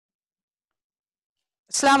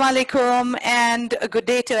Assalamu alaikum and a good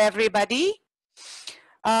day to everybody.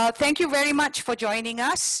 Thank you very much for joining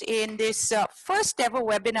us in this first ever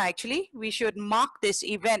webinar. Actually, we should mark this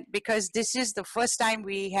event because this is the first time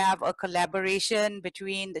we have a collaboration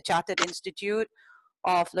between the Chartered Institute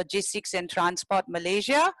of Logistics and Transport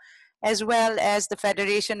Malaysia as well as the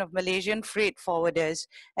Federation of Malaysian Freight Forwarders.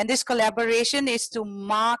 And this collaboration is to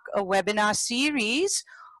mark a webinar series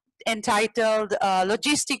entitled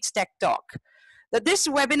Logistics Tech Talk. This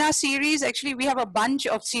webinar series, actually we have a bunch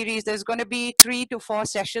of series. There's going to be 3 to 4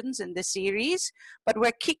 sessions in this series, but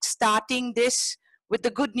we're kick-starting this with the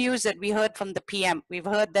good news that we heard from the PM. We've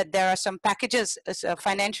heard that there are some packages,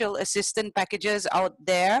 financial assistance packages out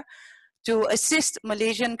there to assist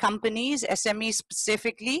Malaysian companies, SMEs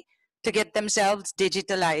specifically, to get themselves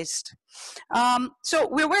digitalized. So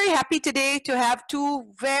we're very happy today to have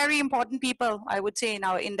 2 very important people, I would say, in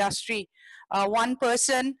our industry. One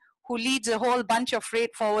person who leads a whole bunch of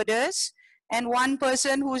freight forwarders, and one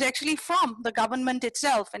person who's actually from the government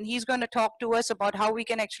itself, and he's going to talk to us about how we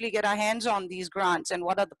can actually get our hands on these grants and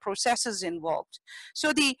what are the processes involved.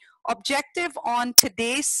 So the objective on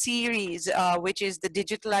today's series, which is the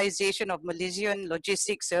digitalization of Malaysian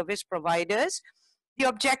logistics service providers, the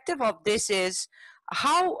objective of this is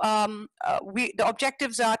how the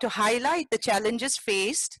objectives are to highlight the challenges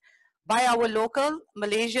faced by our local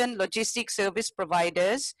Malaysian logistics service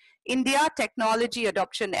providers in their technology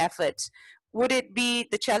adoption efforts. Would it be,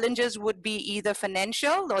 the challenges would be either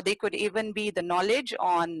financial, or they could even be the knowledge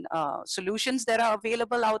on solutions that are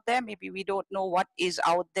available out there. Maybe we don't know what is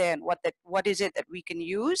out there and what is it that we can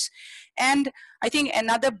use. And I think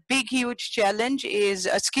another big, huge challenge is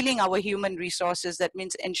skilling our human resources. That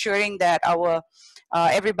means ensuring that our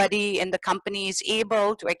everybody in the company is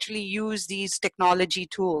able to actually use these technology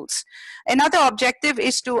tools. Another objective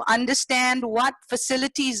is to understand what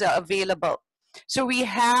facilities are available. So we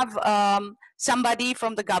have somebody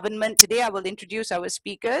from the government today. I will introduce our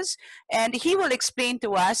speakers, and he will explain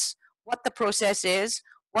to us what the process is,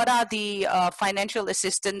 what are the financial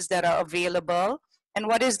assistance that are available, and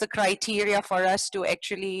what is the criteria for us to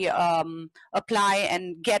actually apply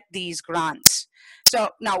and get these grants. So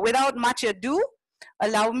now, without much ado,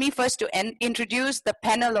 allow me first to introduce the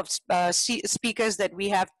panel of speakers that we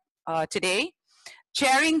have today.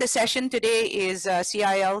 Chairing the session today is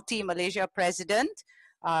CILT Malaysia President.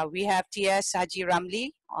 We have TS Haji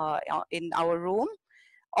Ramli in our room.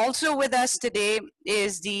 Also with us today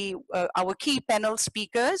is our key panel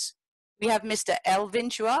speakers. We have Mr. Alvin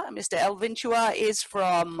Chua. Mr. Alvin Chua is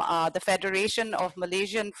from the Federation of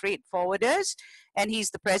Malaysian Freight Forwarders, and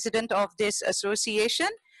he's the president of this association.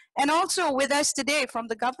 And also with us today from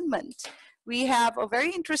the government, we have a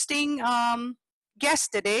very interesting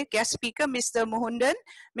guest today, guest speaker, Mr. Muhundhan.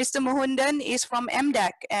 Mr. Muhundhan is from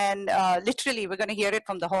MDEC, and literally we're going to hear it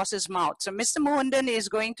from the horse's mouth. So Mr. Muhundhan is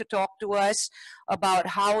going to talk to us about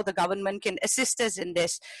how the government can assist us in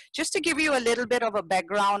this. Just to give you a little bit of a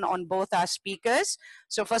background on both our speakers.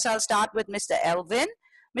 So first I'll start with Mr. Alvin.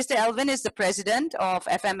 Mr. Alvin is the president of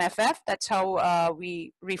FMFF. That's how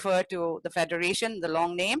we refer to the federation, the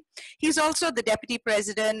long name. He's also the deputy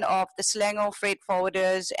president of the Selangor Freight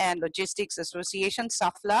Forwarders and Logistics Association,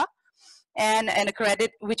 SAFLA, and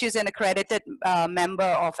which is an accredited member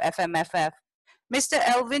of FMFF. Mr.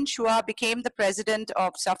 Alvin Chua became the president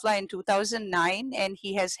of SAFLA in 2009, and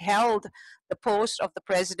he has held the post of the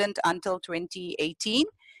president until 2018.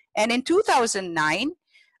 And in 2009,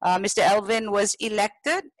 Mr. Alvin was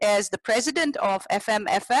elected as the president of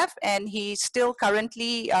FMFF, and he still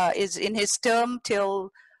currently is in his term till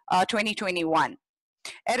 2021.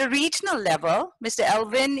 At a regional level, Mr.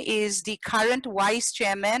 Alvin is the current vice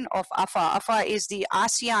chairman of AFA. AFA is the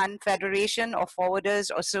ASEAN Federation of Forwarders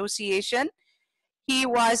Association. He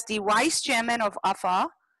was the vice chairman of AFA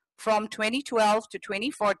from 2012 to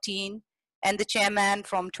 2014, and the chairman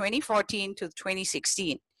from 2014 to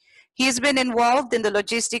 2016. He has been involved in the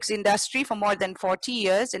logistics industry for more than 40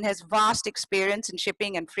 years and has vast experience in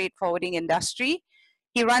shipping and freight forwarding industry.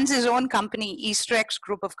 He runs his own company, Eastrex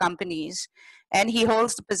Group of Companies, and he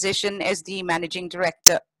holds the position as the managing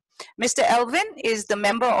director. Mr. Alvin is the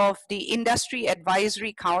member of the Industry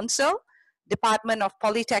Advisory Council, Department of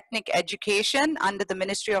Polytechnic Education under the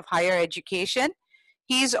Ministry of Higher Education.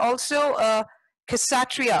 He is also a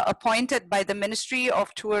Ksatria appointed by the Ministry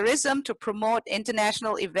of Tourism to promote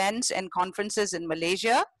international events and conferences in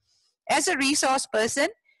Malaysia. As a resource person,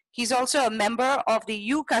 he's also a member of the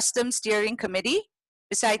U-Customs Steering Committee.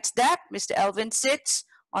 Besides that, Mr. Alvin sits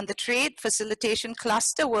on the Trade Facilitation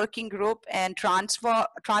Cluster Working Group and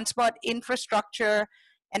Transport Infrastructure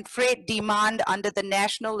and Freight Demand under the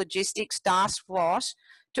National Logistics Task Force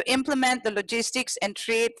to implement the Logistics and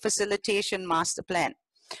Trade Facilitation Master Plan.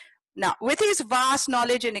 Now, with his vast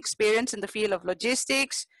knowledge and experience in the field of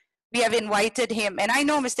logistics, we have invited him, and I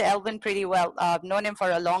know Mr. Alvin pretty well. I've known him for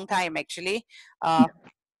a long time, actually.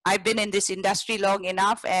 I've been in this industry long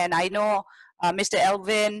enough, and I know Mr.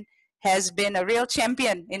 Alvin has been a real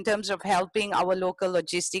champion in terms of helping our local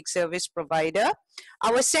logistics service provider.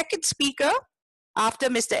 Our second speaker after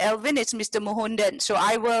Mr. Alvin is Mr. Muhundhan. So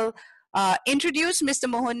I will introduce Mr.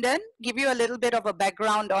 Muhundhan, give you a little bit of a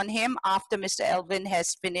background on him after Mr. Alvin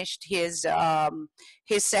has finished his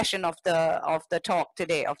session of the talk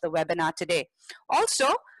today, of the webinar today. Also,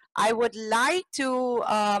 I would like to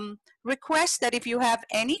request that if you have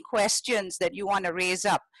any questions that you want to raise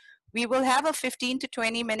up, we will have a 15 to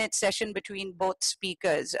 20 minute session between both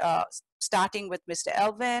speakers, starting with Mr.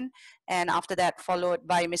 Alvin, and after that followed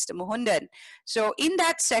by Mr. Muhundhan. So in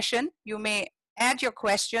that session, you may add your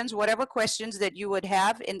questions, whatever questions that you would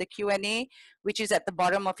have in the Q&A, which is at the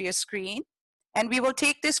bottom of your screen. And we will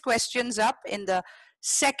take these questions up in the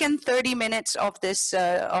second 30 minutes of this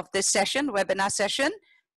session, webinar session,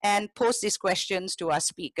 and post these questions to our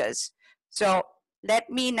speakers. So let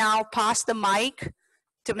me now pass the mic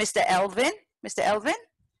to Mr. Alvin. Mr. Alvin?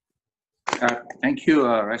 Thank you,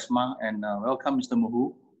 Reshma, and welcome, Mr.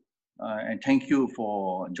 Muhu. And thank you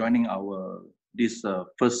for joining this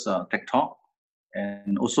first Tech Talk.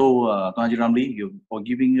 And also, Tuan Haji Ramli, for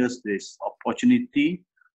giving us this opportunity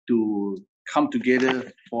to come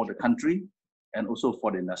together for the country and also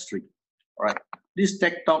for the industry. All right. These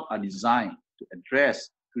Tech Talks are designed to address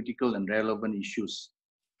critical and relevant issues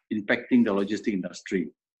impacting the logistics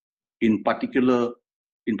industry. In particular,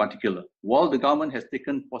 while the government has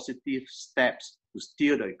taken positive steps to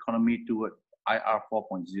steer the economy toward IR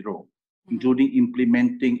 4.0, including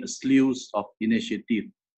implementing a slew of initiatives,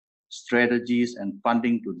 strategies, and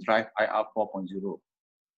funding to drive IR 4.0.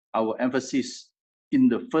 Our emphasis in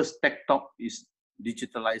the first Tech Talk is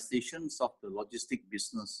digitalization of the logistic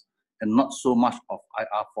business and not so much of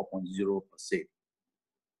IR 4.0 per se.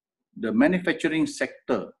 The manufacturing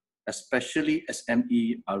sector, especially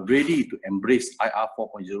SME, are ready to embrace IR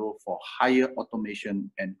 4.0 for higher automation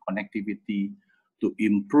and connectivity to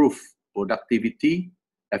improve productivity,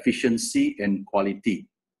 efficiency, and quality.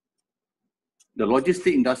 The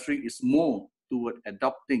logistics industry is more toward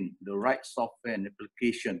adopting the right software and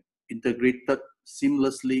application integrated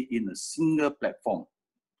seamlessly in a single platform,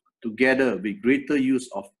 together with greater use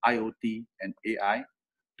of IoT and AI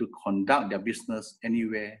to conduct their business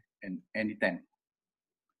anywhere and anytime.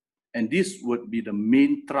 And this would be the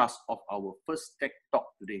main thrust of our first Tech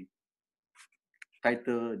Talk today,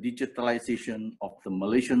 titled Digitalization of the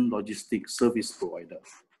Malaysian Logistics Service Provider.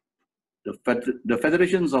 The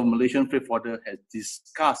Federations of Malaysian Freight Forwarders has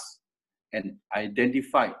discussed and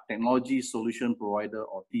identified Technology Solution Provider,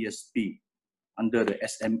 or TSP, under the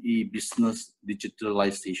SME Business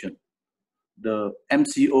Digitalization. The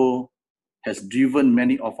MCO has driven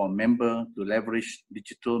many of our members to leverage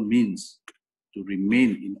digital means to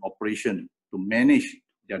remain in operation, to manage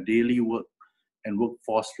their daily work and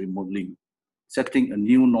workforce remotely, setting a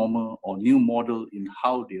new normal or new model in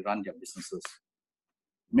how they run their businesses.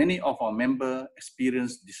 Many of our members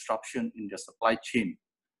experience disruption in their supply chain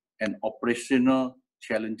and operational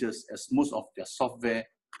challenges, as most of their software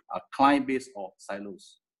are client-based or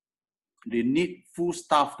silos. They need full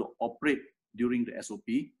staff to operate during the SOP,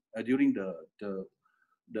 during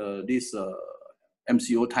this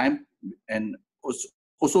MCO time, and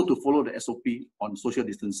also to follow the SOP on social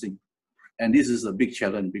distancing. And this is a big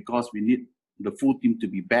challenge because we need the full team to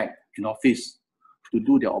be back in office to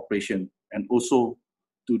do their operation and also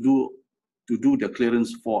to do the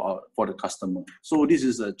clearance for the customer. So this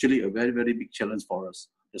is actually a very, very big challenge for us.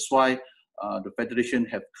 That's why the Federation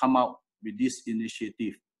have come out with this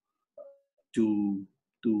initiative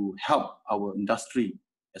to help our industry,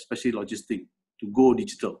 especially logistics, to go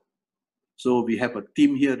digital. So we have a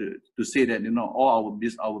team here to say that all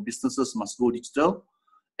our businesses must go digital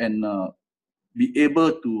and be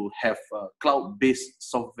able to have cloud-based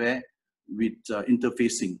software with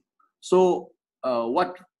interfacing. So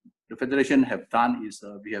what the Federation have done is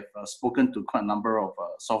we have spoken to quite a number of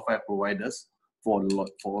software providers for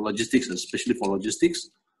logistics, especially for logistics,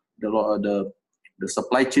 the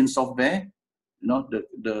supply chain software,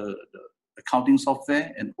 the accounting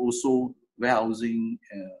software, and also warehousing,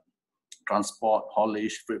 transport,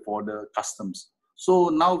 haulage, freight forwarder, customs. So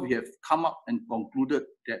now we have come up and concluded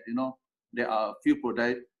that there are a few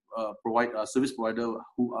service providers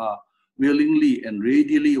who are willingly and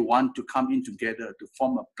readily want to come in together to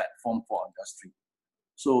form a platform for our industry.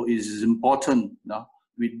 So it is important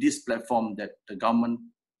with this platform that the government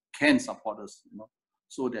can support us.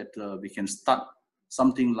 so that we can start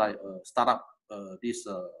something like start up this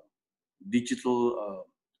digital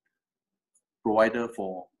provider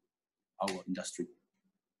for our industry.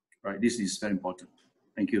 Right, this is very important.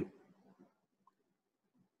 Thank you.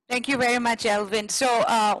 Thank you very much, Alvin. So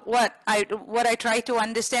what I try to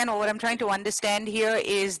understand, or what I'm trying to understand here,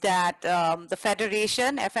 is that the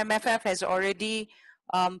Federation, FMFF, has already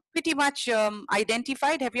pretty much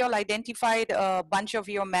identified. Have you all identified a bunch of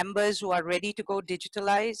your members who are ready to go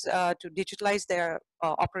digitalize, to digitalize their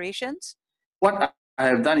operations? What I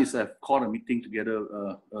have done is I've called a meeting together,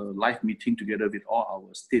 a live meeting together with all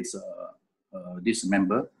our states, this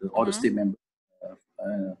member, all the state members,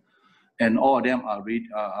 and all of them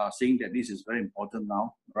are saying that this is very important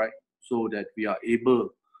now, right? So that we are able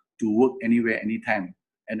to work anywhere, anytime.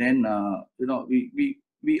 And then you know,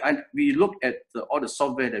 we look at all the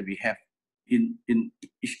software that we have in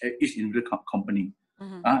each individual company,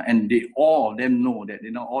 and all of them know that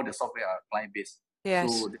all the software are client based.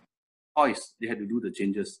 Yes. So they had to do the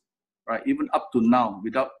changes, right? Even up to now,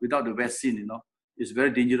 without the vaccine, it's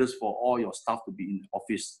very dangerous for all your staff to be in the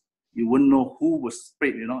office. You wouldn't know who was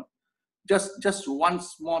sprayed, just one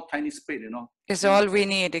small tiny sprayed, Is all we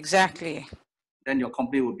need, exactly. Then your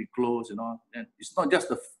company will be closed, and it's not just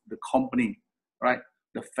the company, right?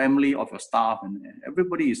 The family of your staff and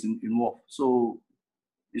everybody is involved. So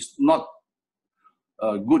it's not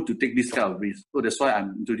good to take this kind of risk. So that's why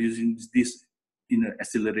I'm introducing this in an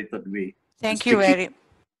accelerated way. Thank you very much.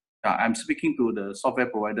 I'm speaking to the software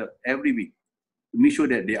provider every week to make sure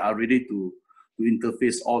that they are ready to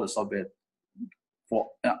interface all the software for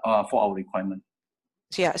our requirement.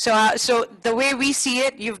 Yeah, so the way we see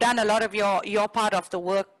it, you've done a lot of your part of the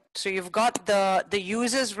work. So you've got the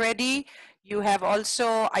users ready. You have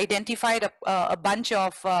also identified a bunch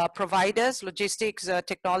of providers, logistics,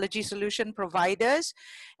 technology solution providers.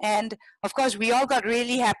 And of course, we all got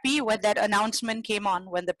really happy when that announcement came on,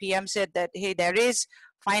 when the PM said that, hey, there is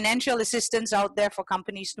financial assistance out there for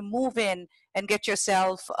companies to move in and get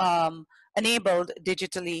yourself enabled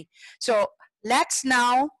digitally. So let's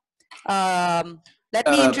now, let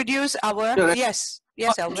me introduce our, yes,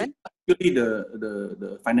 Alvin. Actually,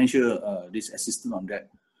 the financial this assistance on that,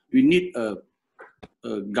 we need a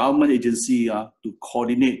government agency to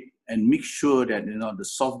coordinate and make sure that the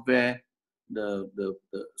software, the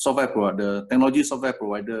software provider, the technology software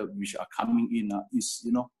provider which are coming in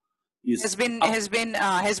has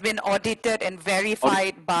been audited and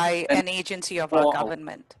verified by an agency of our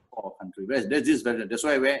government. Our country. That's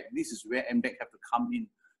why this is where MDEC have to come in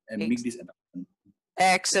and make this adoption.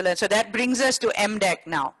 Excellent. So that brings us to MDEC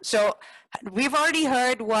now. So we've already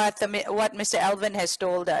heard what Mr. Alvin has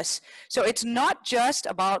told us. So it's not just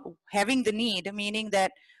about having the need, meaning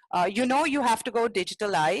that you have to go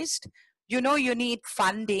digitalized, you need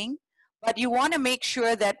funding, but you want to make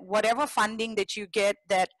sure that whatever funding that you get,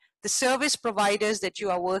 that the service providers that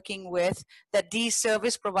you are working with, that these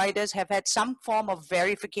service providers have had some form of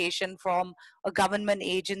verification from a government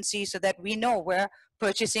agency so that we know we're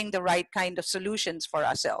purchasing the right kind of solutions for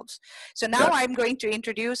ourselves. So now I'm going to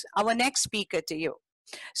introduce our next speaker to you.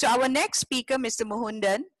 So our next speaker, Mr.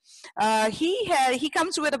 Muhundhan, he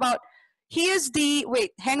comes with about,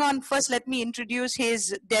 wait, hang on, first let me introduce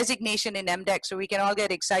his designation in MDEC so we can all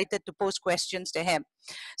get excited to pose questions to him.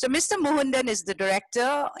 So Mr. Muhundhan is the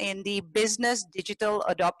director in the business digital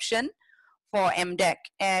adoption for MDEC,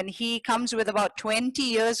 and he comes with about 20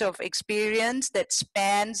 years of experience that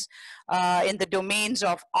spans in the domains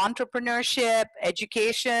of entrepreneurship,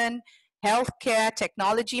 education, healthcare,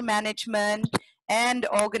 technology management, and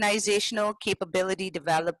organizational capability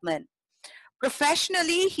development.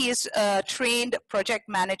 Professionally, he is a trained project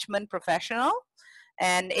management professional,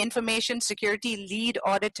 an information security lead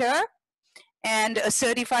auditor, and a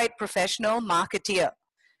certified professional marketeer.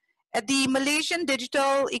 At the Malaysian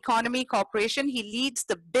Digital Economy Corporation, he leads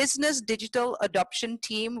the business digital adoption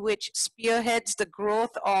team, which spearheads the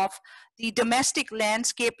growth of the domestic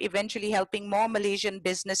landscape, eventually helping more Malaysian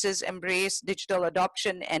businesses embrace digital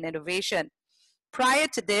adoption and innovation. Prior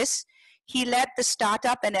to this, he led the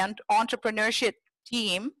startup and entrepreneurship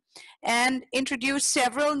team and introduced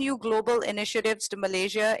several new global initiatives to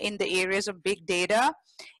Malaysia in the areas of big data,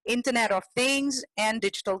 Internet of Things, and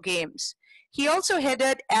digital games. He also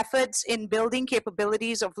headed efforts in building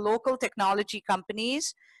capabilities of local technology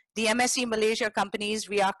companies, the MSC Malaysia companies,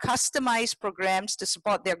 via customized programs to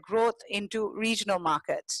support their growth into regional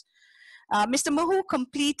markets. Mr. Muhu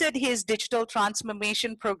completed his digital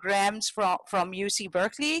transformation programs from UC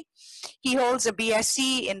Berkeley. He holds a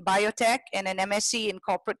BSc in biotech and an MSc in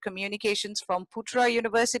corporate communications from Putra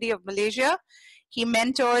University of Malaysia. He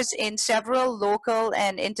mentors in several local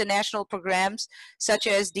and international programs, such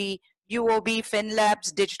as the UOB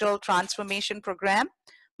FinLab's Digital Transformation Program,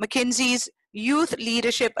 McKinsey's Youth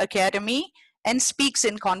Leadership Academy, and speaks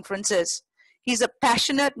in conferences. He's a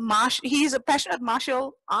passionate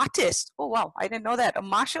martial artist. Oh, wow, I didn't know that. A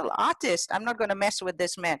martial artist. I'm not going to mess with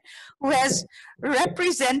this man, who has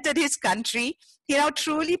represented his country. He now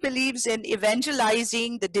truly believes in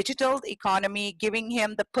evangelizing the digital economy, giving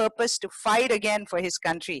him the purpose to fight again for his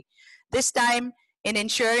country. This time in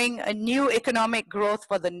ensuring a new economic growth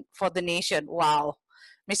for the nation. Wow.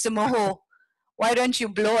 Mr. Muhu, why don't you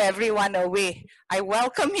blow everyone away? I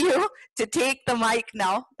welcome you to take the mic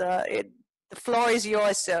now. The floor is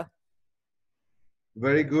yours, sir.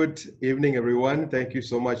 Very good evening, everyone. Thank you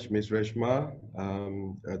so much, Ms. Reshma,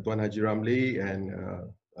 Tuan Haji Ramli, and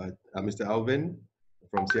Mr. Alvin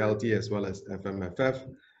from CILT as well as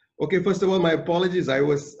FMFF. Okay, first of all, my apologies. I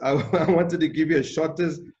wanted to give you a shorter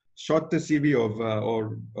CV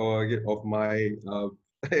of my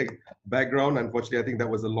background. Unfortunately, I think that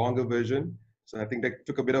was a longer version. So I think that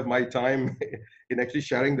took a bit of my time in actually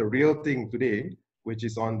sharing the real thing today, which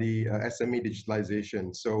is on the SME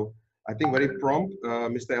digitalization. So I think very prompt,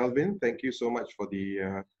 Mr. Alvin, thank you so much for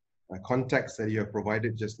the context that you have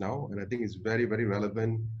provided just now. And I think it's very, very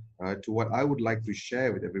relevant to what I would like to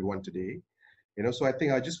share with everyone today. You know, so I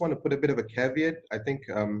think I just want to put a bit of a caveat. I think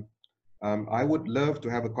I would love to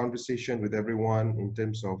have a conversation with everyone in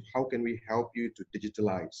terms of how can we help you to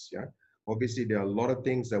digitalize, yeah? Obviously, there are a lot of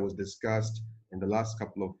things that was discussed in the last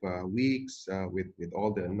couple of weeks with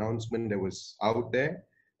all the announcement that was out there,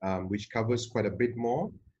 which covers quite a bit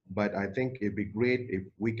more. But I think it'd be great if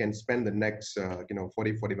we can spend the next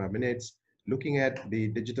 40-45 minutes looking at the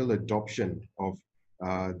digital adoption of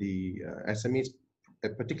the SMEs,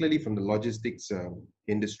 particularly from the logistics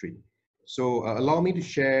industry. So allow me to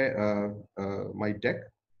share my deck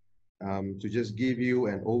to just give you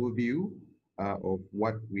an overview of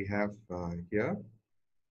what we have here.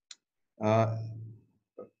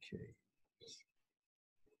 Okay.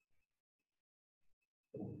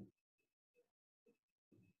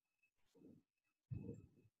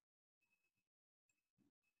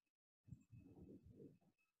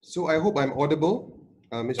 So I hope I'm audible,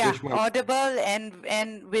 Ms. Yeah, Reshma. audible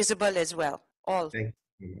and visible as well. All. Thank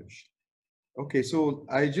you very much. Okay, so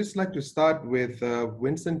I just like to start with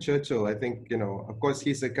Winston Churchill. I think, you know, of course,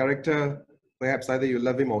 he's a character, perhaps either you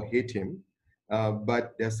love him or hate him,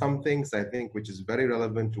 but there are some things I think which is very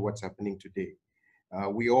relevant to what's happening today.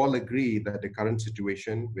 We all agree that the current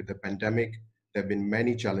situation with the pandemic, there have been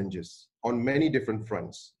many challenges on many different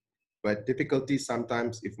fronts, but difficulties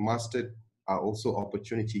sometimes, if mastered, are also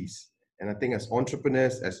opportunities. And I think as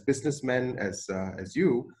entrepreneurs, as businessmen, as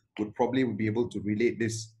you, would probably be able to relate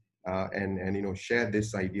this and you know, share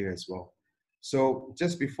this idea as well. So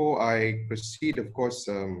just before I proceed, of course,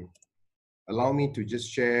 allow me to just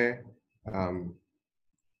share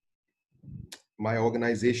my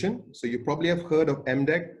organization. So you probably have heard of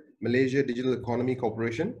MDEC, Malaysia Digital Economy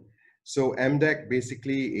Corporation. So MDEC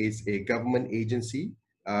basically is a government agency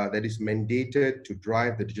that is mandated to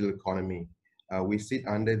drive the digital economy. We sit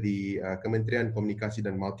under the Kementerian Komunikasi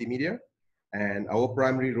dan Multimedia, and our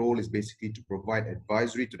primary role is basically to provide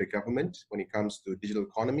advisory to the government when it comes to digital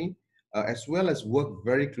economy, as well as work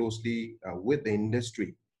very closely with the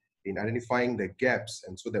industry in identifying the gaps,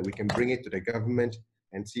 and so that we can bring it to the government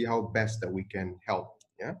and see how best that we can help.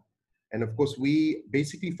 Yeah, and of course we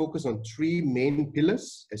basically focus on three main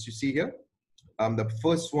pillars, as you see here. The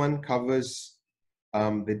first one covers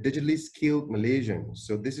the digitally skilled Malaysians.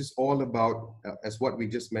 So this is all about, as what we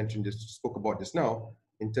just mentioned, just spoke about just now,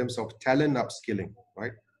 in terms of talent upskilling,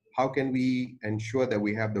 right? How can we ensure that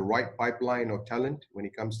we have the right pipeline of talent when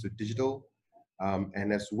it comes to digital,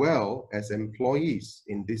 and as well as employees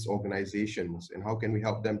in these organizations, and how can we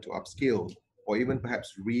help them to upskill or even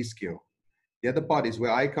perhaps reskill? The other part is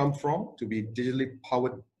where I come from, to be digitally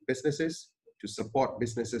powered businesses, to support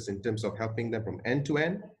businesses in terms of helping them from end to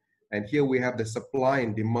end. And here we have the supply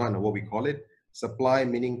and demand, or what we call it. Supply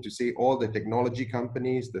meaning to say all the technology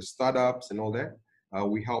companies, the startups and all that.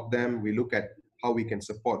 We help them, we look at how we can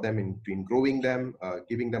support them in growing them,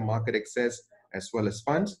 giving them market access as well as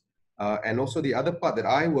funds. And also the other part that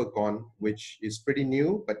I work on, which is pretty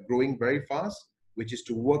new but growing very fast, which is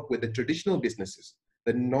to work with the traditional businesses,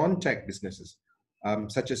 the non-tech businesses,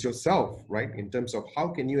 such as yourself, right? In terms of how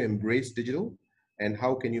can you embrace digital and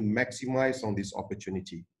how can you maximize on this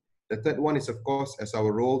opportunity. The third one is, of course, as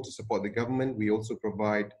our role to support the government, we also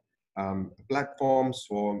provide platforms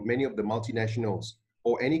for many of the multinationals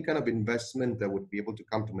or any kind of investment that would be able to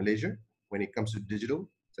come to Malaysia when it comes to digital,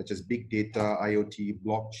 such as big data, IoT,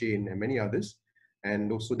 blockchain, and many others.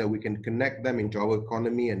 and also that we can connect them into our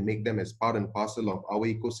economy and make them as part and parcel of our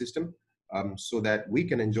ecosystem, so that we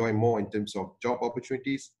can enjoy more in terms of job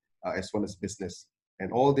opportunities as well as business.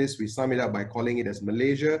 And all this, we sum it up by calling it as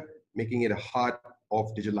Malaysia, making it a heart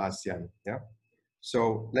of digital ASEAN. Yeah.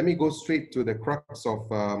 So let me go straight to the crux of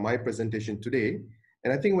my presentation today.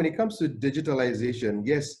 And I think when it comes to digitalization,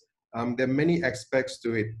 yes, there are many aspects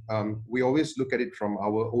to it. We always look at it from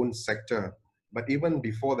our own sector, but even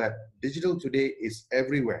before that, digital today is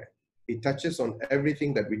everywhere. It touches on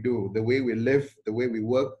everything that we do, the way we live, the way we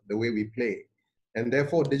work, the way we play. And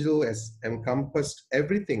therefore, digital has encompassed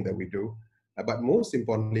everything that we do. But most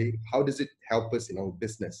importantly, how does it help us in our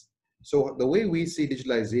business? So the way we see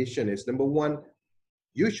digitalization is, number one,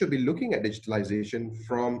 you should be looking at digitalization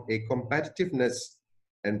from a competitiveness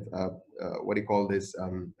and what do you call this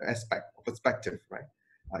perspective, right?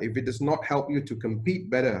 If it does not help you to compete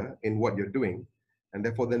better in what you're doing, and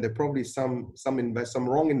therefore then there probably some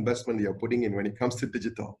wrong investment you're putting in when it comes to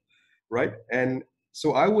digital, right? And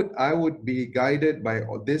so I would be guided by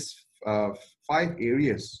this 5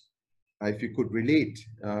 areas if you could relate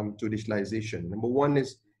to digitalization. Number one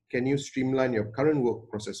is, can you streamline your current work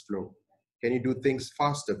process flow? Can you do things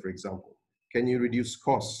faster, for example? Can you reduce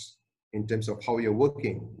costs in terms of how you're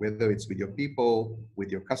working, whether it's with your people,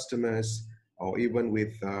 with your customers, or even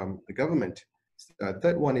with the government?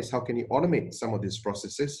 Third one is, how can you automate some of these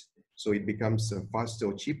processes so it becomes faster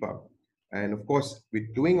or cheaper? And of course,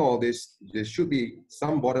 with doing all this, there should be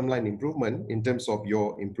some bottom line improvement in terms of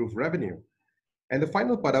your improved revenue. And the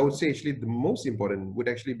final part, I would say actually the most important would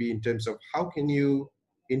actually be in terms of how can you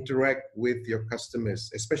interact with your customers,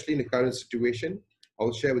 especially in the current situation.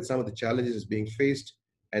 I'll share with some of the challenges being faced,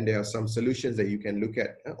 and there are some solutions that you can look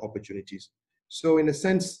at, opportunities. So in a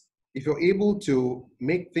sense, if you're able to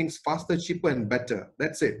make things faster, cheaper, and better,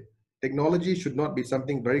 that's it. Technology should not be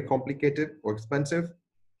something very complicated or expensive.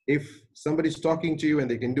 If somebody's talking to you and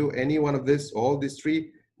they can do any one of this, all these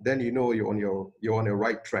three, then you know you're on your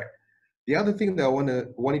right track. The other thing that I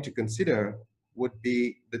want you to consider would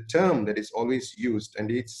be the term that is always used, and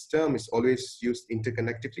its term is always used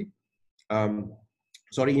interconnectively,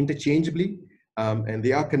 interchangeably, and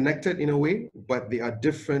they are connected in a way, but they are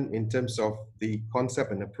different in terms of the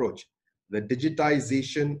concept and approach. The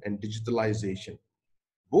digitization and digitalization.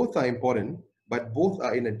 Both are important, but both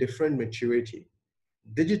are in a different maturity.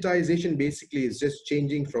 Digitization basically is just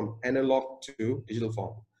changing from analog to digital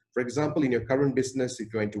form. For example, in your current business,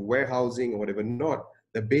 if you're into warehousing or whatever not,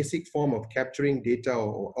 the basic form of capturing data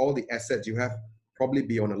or all the assets you have probably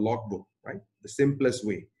be on a logbook, right? The simplest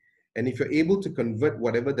way. And if you're able to convert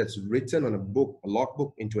whatever that's written on a book, a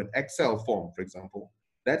logbook, into an Excel form, for example,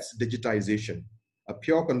 that's digitization, a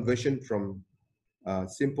pure conversion from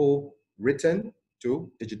simple written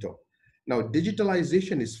to digital. Now,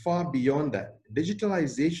 digitalization is far beyond that.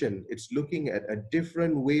 Digitalization, it's looking at a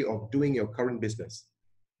different way of doing your current business.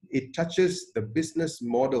 It touches the business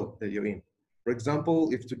model that you're in. For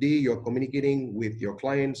example, if today you're communicating with your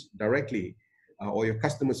clients directly or your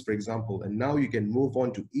customers, for example, and now you can move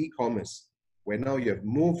on to e-commerce, where now you have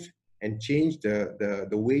moved and changed the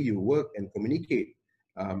way you work and communicate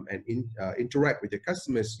and interact with your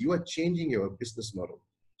customers, you are changing your business model.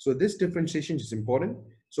 So this differentiation is important.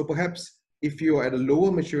 So perhaps if you're at a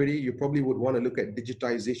lower maturity, you probably would want to look at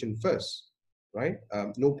digitization first, right?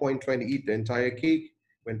 No point trying to eat the entire cake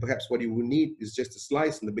when perhaps what you will need is just a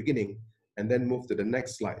slice in the beginning and then move to the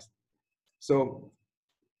next slice. So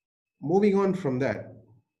moving on from that,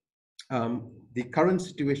 the current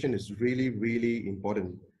situation is really, really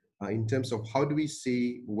important in terms of how do we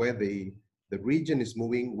see where the region is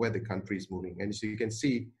moving, where the country is moving. And so you can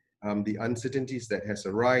see the uncertainties that has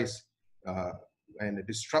arisen and the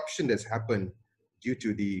disruption that's happened due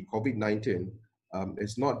to the COVID-19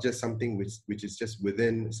 is not just something which is just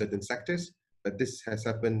within certain sectors, but this has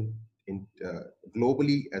happened in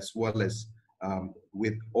globally as well as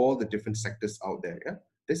with all the different sectors out there. Yeah?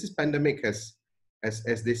 This is pandemic has,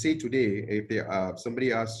 as they say today, if they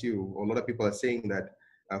somebody asks you, or a lot of people are saying that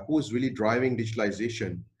who is really driving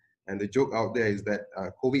digitalization, and the joke out there is that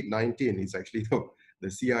COVID-19 is actually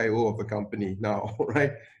the CIO of a company now,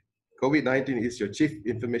 right? COVID-19 is your chief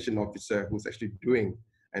information officer who's actually doing.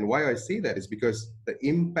 And why I say that is because the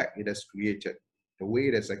impact it has created, the way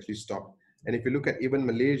it has actually stopped. And if you look at even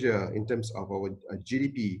Malaysia in terms of our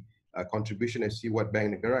GDP contribution, and see what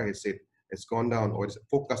Bank Negara has said, it's gone down, or it's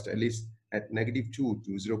forecast at least at -2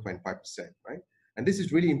 to 0.5%, right? And this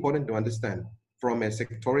is really important to understand from a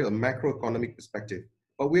sectorial macroeconomic perspective.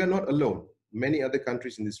 But we are not alone. Many other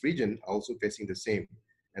countries in this region are also facing the same.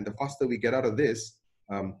 And the faster we get out of this,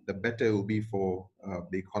 the better it will be for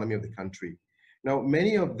the economy of the country. Now,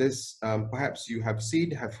 many of this, perhaps you have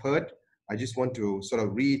seen, have heard. I just want to sort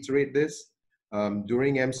of reiterate this.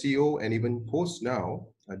 During MCO and even post now,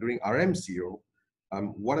 during RMCO,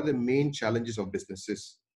 what are the main challenges of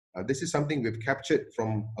businesses? This is something we've captured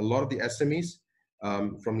from a lot of the SMEs,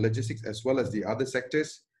 from logistics as well as the other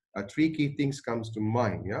sectors. Three key things comes to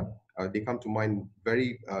mind. Yeah, they come to mind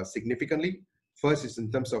very significantly. First is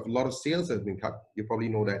in terms of a lot of sales has been cut. You probably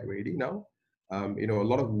know that already now. You know, a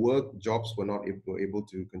lot of work jobs were not able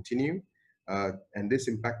to continue, and this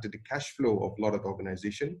impacted the cash flow of a lot of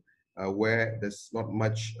organization, where there's not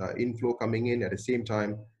much inflow coming in. At the same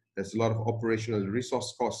time, there's a lot of operational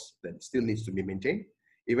resource costs that still needs to be maintained.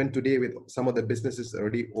 Even today, with some of the businesses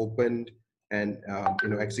already opened and you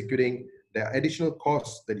know, executing, there are additional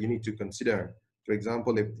costs that you need to consider. For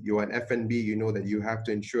example, if you're an F&B, you know that you have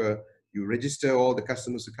to ensure you register all the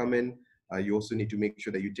customers who come in. You also need to make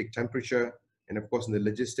sure that you take temperature. And of course, in the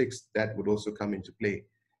logistics, that would also come into play.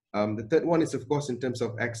 The third one is, of course, in terms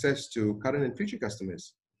of access to current and future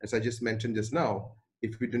customers. As I just mentioned just now,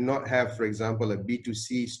 if we do not have, for example, a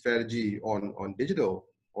B2C strategy on digital,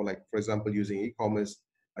 or like, for example, using e-commerce,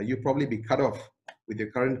 you'll probably be cut off with your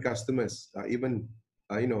current customers, even,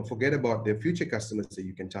 you know, forget about the future customers that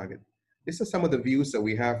you can target. These are some of the views that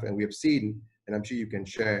we have and we have seen, and I'm sure you can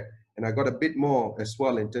share. And I got a bit more as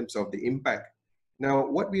well in terms of the impact. Now,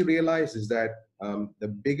 what we realize is that the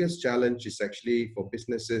biggest challenge is actually for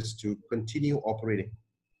businesses to continue operating.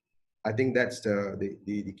 I think that's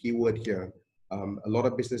the key word here. A lot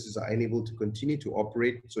of businesses are unable to continue to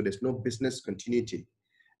operate, so there's no business continuity.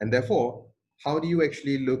 And therefore, how do you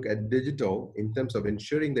actually look at digital in terms of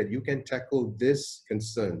ensuring that you can tackle this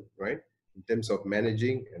concern, right? In terms of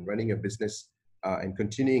managing and running a business and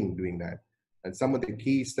continuing doing that. And some of the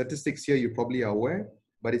key statistics here, you probably are aware,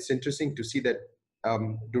 but it's interesting to see that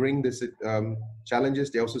during this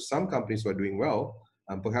challenges, there are also some companies who are doing well.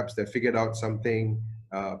 Perhaps they figured out something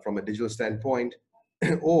from a digital standpoint,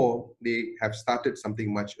 or they have started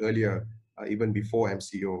something much earlier, even before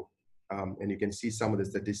MCO. And you can see some of the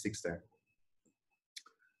statistics there.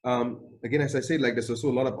 Again, as I said, like there's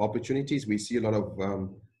also a lot of opportunities. We see a lot of,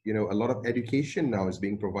 you know, a lot of education now is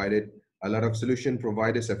being provided. A lot of solution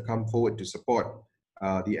providers have come forward to support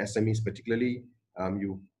the SMEs particularly.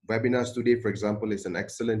 Webinars today, for example, is an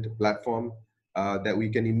excellent platform that we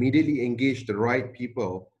can immediately engage the right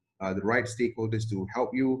people, the right stakeholders to help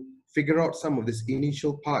you figure out some of these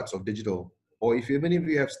initial parts of digital. Or even if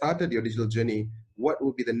you have started your digital journey, what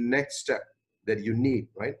would be the next step that you need,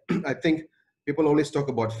 right? I think people always talk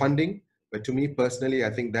about funding, but to me personally,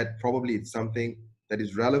 I think that probably it's something that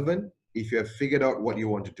is relevant if you have figured out what you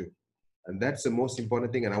want to do. And that's the most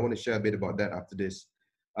important thing, and I want to share a bit about that after this.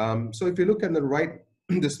 So if you look at the right,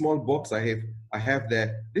 the small box I have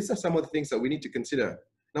there, these are some of the things that we need to consider.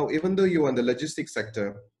 Now, even though you're in the logistics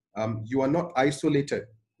sector, you are not isolated,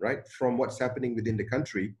 right, from what's happening within the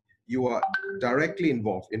country. You are directly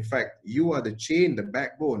involved. In fact, you are the chain, the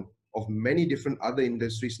backbone of many different other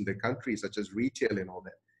industries in the country, such as retail and all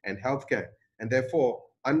that, and healthcare. And therefore,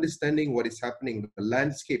 understanding what is happening, the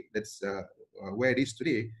landscape that's where it is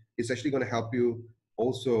today, is actually going to help you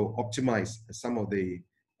also optimize some of the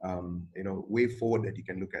you know, way forward that you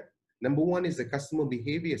can look at. Number one is the customer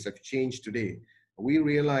behaviors have changed today. We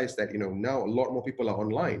realize that, you know, now a lot more people are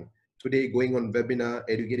online. Today, going on webinar,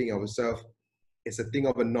 educating ourselves, it's a thing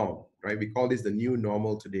of a norm, right? We call this the new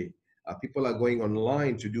normal today. People are going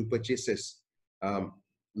online to do purchases. A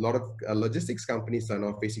lot of logistics companies are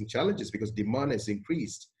now facing challenges because demand has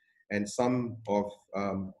increased. And some of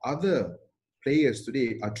other players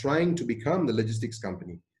today are trying to become the logistics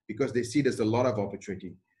company because they see there's a lot of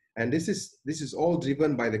opportunity. And this is all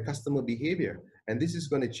driven by the customer behavior. And this is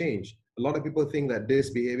going to change. A lot of people think that this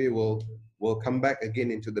behavior will come back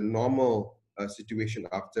again into the normal situation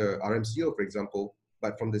after RMCO, for example.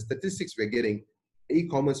 But from the statistics we're getting,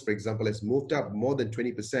 e-commerce, for example, has moved up more than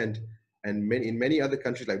 20%. And in many other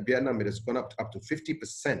countries like Vietnam, it has gone up to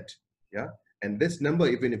 50%. Yeah. And this number,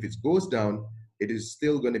 even if it goes down, it is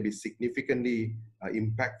still going to be significantly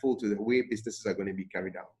impactful to the way businesses are going to be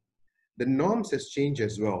carried out. The norms has changed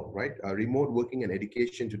as well, right? Remote working and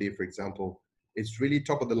education today, for example, it's really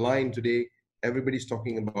top of the line today. Everybody's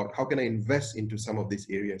talking about how can I invest into some of these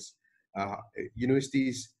areas.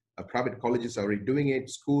 Universities, private colleges are already doing it,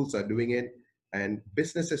 schools are doing it, and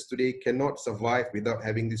businesses today cannot survive without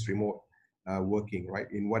having this remote working, right?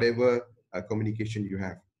 In whatever communication you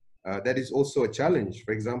have. That is also a challenge.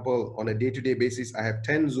 For example, on a day-to-day basis, I have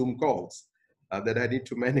 10 Zoom calls that I need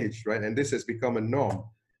to manage, right? And this has become a norm.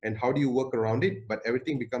 And how do you work around it? But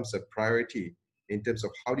everything becomes a priority in terms of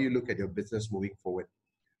how do you look at your business moving forward.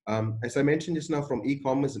 As I mentioned just now, from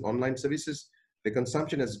e-commerce and online services, The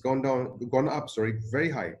consumption has gone up, very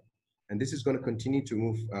high. And this is going to continue to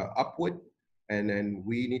move upward. And then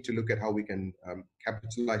we need to look at how we can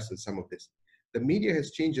capitalize on some of this. The media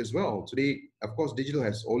has changed as well. Today, of course, digital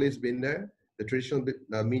has always been there. The traditional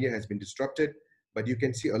media has been disrupted, but you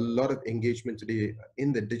can see a lot of engagement today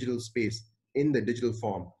in the digital space, in the digital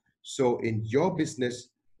form. So in your business,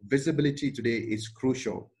 visibility today is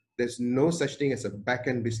crucial. There's no such thing as a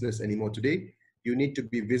back-end business anymore today. You need to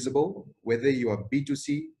be visible, whether you are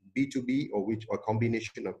B2C, B2B, or a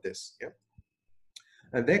combination of this. Yeah.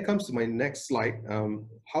 And there comes to my next slide.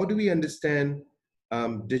 How do we understand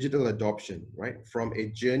digital adoption, right? From a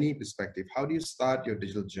journey perspective, how do you start your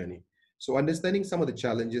digital journey? So understanding some of the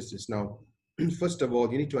challenges is now, first of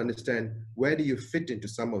all, you need to understand where do you fit into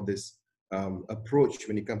some of this approach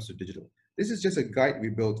when it comes to digital. This is just a guide we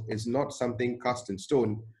built. It's not something cast in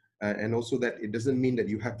stone. And also that it doesn't mean that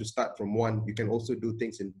you have to start from one. You can also do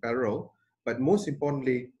things in parallel. But most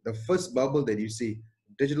importantly, the first bubble that you see,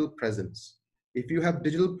 digital presence. If you have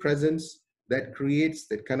digital presence, that creates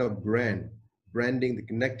that kind of branding, the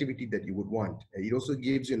connectivity that you would want. And it also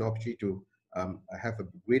gives you an opportunity to have a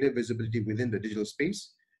greater visibility within the digital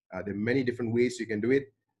space. There are many different ways you can do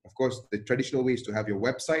it. Of course, the traditional way is to have your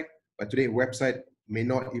website, but today website may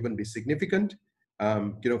not even be significant.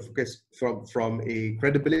 Because from a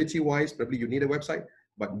credibility wise, probably you need a website,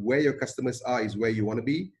 but where your customers are is where you want to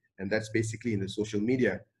be. And that's basically in the social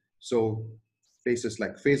media. So places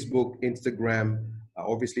like Facebook, Instagram,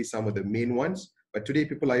 obviously some of the main ones, but today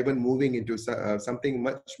people are even moving into something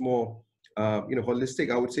much more,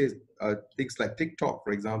 holistic. I would say things like TikTok,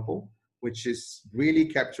 for example, which is really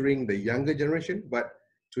capturing the younger generation, but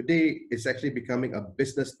today it's actually becoming a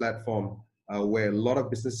business platform where a lot of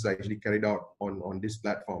businesses are actually carried out on this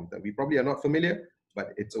platform that we probably are not familiar,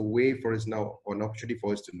 but it's a way for us now, or an opportunity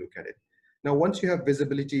for us to look at it. Now, once you have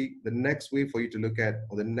visibility, the next way for you to look at,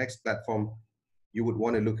 or the next platform you would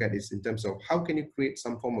want to look at is in terms of how can you create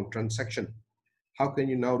some form of transaction? How can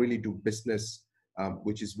you now really do business,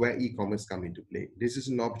 which is where e-commerce come into play. This is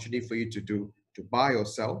an opportunity for you to buy or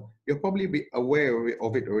sell. You'll probably be aware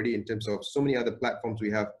of it already in terms of so many other platforms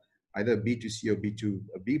we have, either B2C or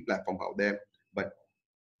B2B platform out there. But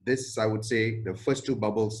this is, I would say, the first two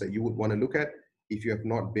bubbles that you would want to look at if you have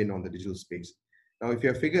not been on the digital space. Now, if you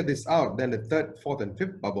have figured this out, then the third, fourth, and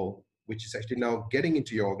fifth bubble, which is actually now getting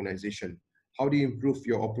into your organization. How do you improve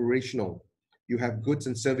your operational? You have goods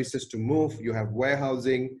and services to move, you have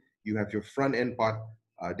warehousing, you have your front end part.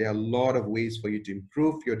 There are a lot of ways for you to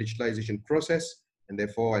improve your digitalization process. And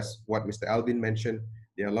therefore, as what Mr. Alvin mentioned,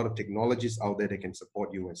 there are a lot of technologies out there that can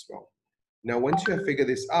support you as well. Now, once you have figured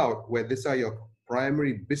this out, where these are your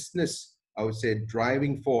primary business, I would say,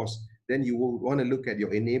 driving force, then you will want to look at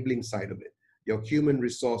your enabling side of it, your human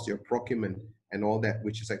resource, your procurement, and all that,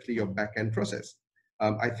 which is actually your back-end process.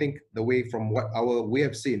 I think the way from what we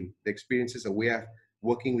have seen, the experiences that we have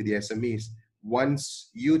working with the SMEs, once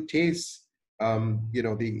you taste,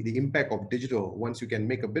 the impact of digital, once you can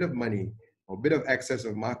make a bit of money or a bit of access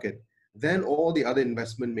of market, then all the other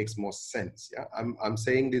investment makes more sense. Yeah, I'm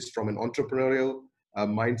saying this from an entrepreneurial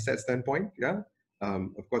mindset standpoint. Yeah,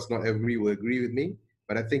 of course, not everybody will agree with me,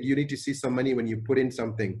 but I think you need to see some money when you put in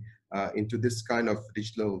something into this kind of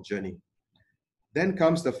digital journey. Then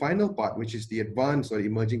comes the final part, which is the advanced or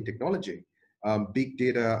emerging technology, big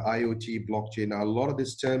data, IoT, blockchain. Now, a lot of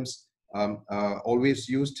these terms are always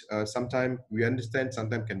used. Sometimes we understand,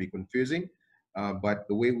 sometimes can be confusing. But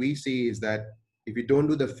the way we see is that if you don't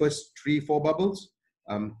do the first 3-4 bubbles,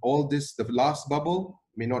 the last bubble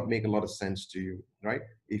may not make a lot of sense to you, right?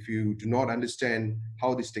 If you do not understand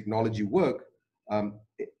how this technology works,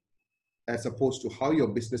 as opposed to how your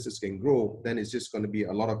businesses can grow, then it's just going to be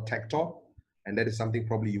a lot of tech talk. And that is something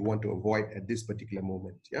probably you want to avoid at this particular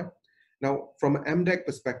moment. Yeah. Now, from an MDEC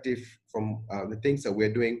perspective, from the things that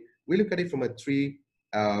we're doing, we look at it from 3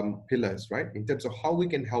 pillars, right? In terms of how we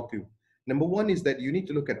can help you. Number one is that you need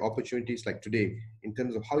to look at opportunities like today in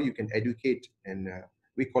terms of how you can educate, and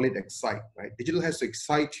we call it excite, right? Digital has to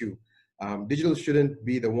excite you. Digital shouldn't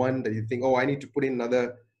be the one that you think, oh, I need to put in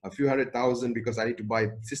another a few $100,000 because I need to buy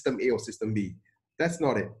system A or system B. That's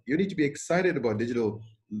not it. You need to be excited about digital,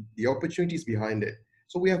 the opportunities behind it.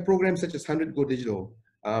 So we have programs such as 100 Go Digital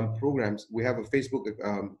programs. We have a Facebook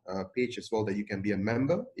page as well that you can be a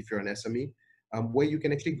member if you're an SME, where you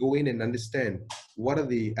can actually go in and understand what are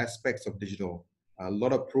the aspects of digital. A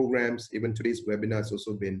lot of programs, even today's webinar has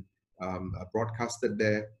also been broadcasted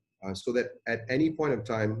there, so that at any point of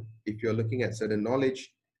time, if you're looking at certain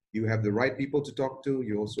knowledge, you have the right people to talk to,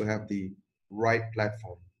 you also have the right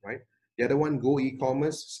platform, right? The other one, Go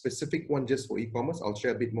E-commerce, specific one just for e-commerce. I'll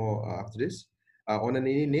share a bit more after this. On an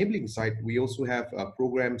enabling side, we also have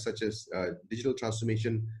programs such as Digital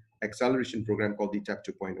Transformation Acceleration Program called DTAP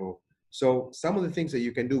 2.0. So some of the things that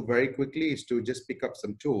you can do very quickly is to just pick up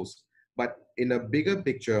some tools. But in a bigger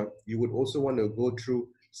picture, you would also want to go through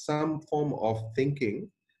some form of thinking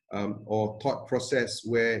or thought process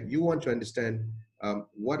where you want to understand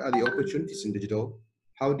what are the opportunities in digital,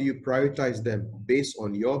 how do you prioritize them based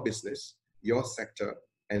on your business, your sector,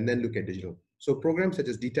 and then look at digital. So programs such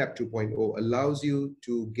as DTAP 2.0 allows you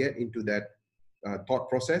to get into that thought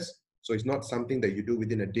process. So it's not something that you do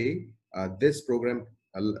within a day. This program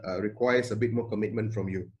requires a bit more commitment from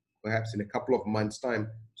you, perhaps in a couple of months' time,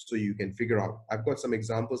 so you can figure out. I've got some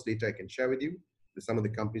examples later I can share with you. Some of the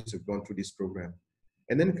companies have gone through this program.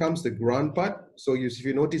 And then comes the grant part. So if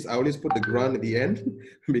you notice, I always put the grant at the end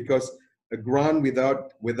because a grant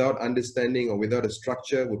without understanding or without a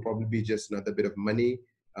structure would probably be just another bit of money,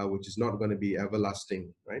 which is not going to be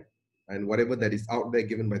everlasting, right? And whatever that is out there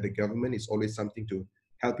given by the government is always something to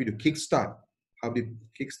help you to kickstart. How do you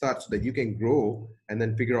kickstart so that you can grow and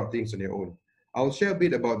then figure out things on your own. I'll share a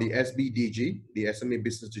bit about the SBDG, the SMA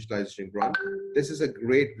Business Digitalization Grant. This is a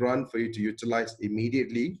great grant for you to utilize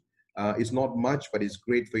immediately. It's not much, but it's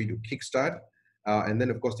great for you to kickstart. And then,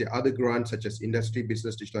 of course, the other grants such as Industry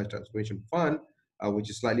Business Digital Transformation Fund, which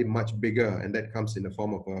is slightly much bigger, and that comes in the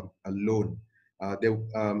form of a loan.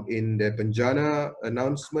 In the Penjana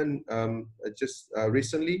announcement just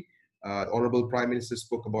recently, Honorable Prime Minister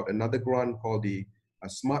spoke about another grant called the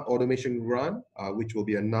Smart Automation Grant, which will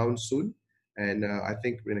be announced soon. And I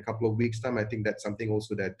think in a couple of weeks' time, I think that's something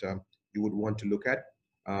also that you would want to look at.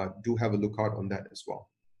 Do have a look out on that as well.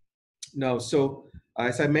 Now, so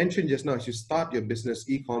as I mentioned just now, as you start your business,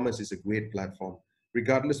 e-commerce is a great platform,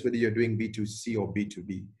 regardless whether you're doing B2C or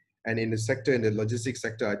B2B. And in the sector, in the logistics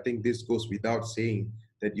sector, I think this goes without saying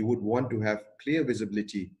that you would want to have clear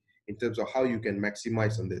visibility in terms of how you can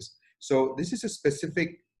maximize on this. So this is a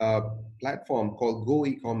specific platform called Go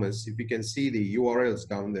E-commerce. If you can see the URLs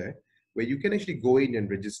down there, where you can actually go in and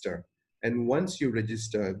register. And once you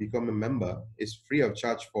register, become a member, it's free of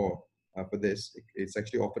charge for this. It's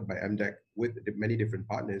actually offered by MDEC with many different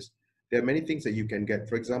partners. There are many things that you can get.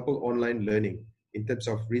 For example, online learning in terms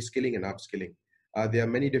of reskilling and upskilling. There are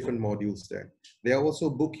many different modules there. There are also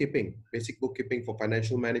bookkeeping, basic bookkeeping for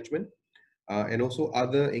financial management, and also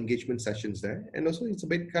other engagement sessions there. And also it's a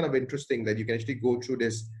bit kind of interesting that you can actually go through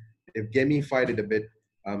this. They've gamified it a bit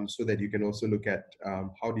so that you can also look at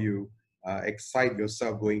how do you excite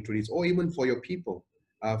yourself going through this, or even for your people,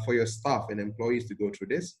 for your staff and employees to go through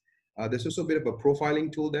this. There's also a bit of a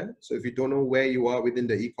profiling tool there. So if you don't know where you are within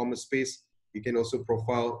the e-commerce space, you can also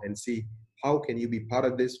profile and see how can you be part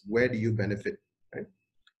of this, where do you benefit, right?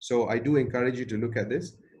 So I do encourage you to look at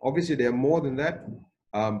this. Obviously, there are more than that,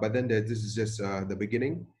 but then this is just the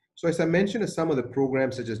beginning. So as I mentioned, some of the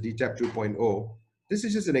programs such as DTAP 2.0, this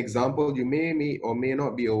is just an example. You may or may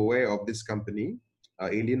not be aware of this company,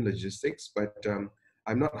 Alien Logistics, but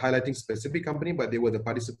I'm not highlighting specific company, but they were the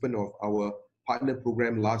participant of our partner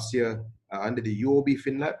program last year under the UOB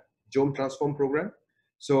FinLab Jom Transform program.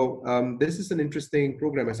 So this is an interesting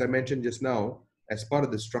program, as I mentioned just now, as part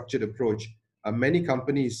of the structured approach. Many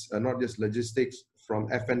companies, not just logistics, from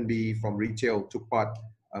F&B, from retail, took part.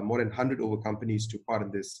 More than 100 over companies took part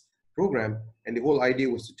in this program, and the whole idea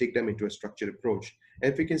was to take them into a structured approach.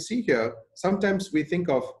 And if you can see here, sometimes we think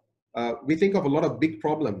of a lot of big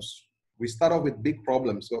problems. We start off with big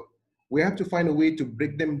problems, so we have to find a way to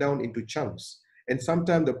break them down into chunks. And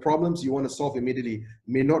sometimes the problems you want to solve immediately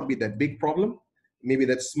may not be that big problem. Maybe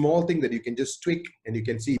that small thing that you can just tweak and you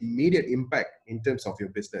can see immediate impact in terms of your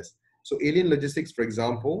business. So Alien Logistics, for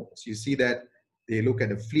example, so you see that they look at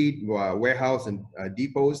the fleet, warehouse and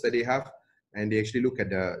depots that they have, and they actually look at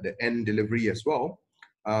the end delivery as well.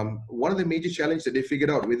 One of the major challenges that they figured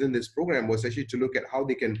out within this program was actually to look at how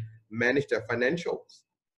they can manage their financials,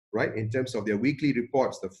 right? In terms of their weekly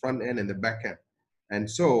reports, the front end and the back end. And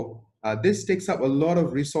so this takes up a lot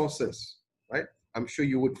of resources, right? I'm sure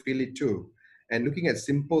you would feel it too. And looking at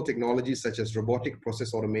simple technologies such as robotic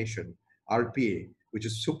process automation, RPA, which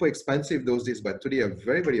is super expensive those days, but today are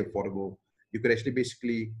very, very affordable. You could actually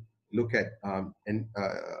basically look at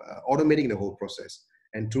automating the whole process.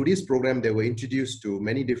 And through this program, they were introduced to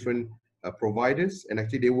many different providers, and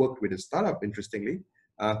actually they worked with a startup, interestingly,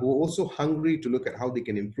 who were also hungry to look at how they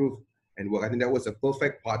can improve and work. I think that was a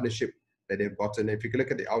perfect partnership that they've gotten. If you can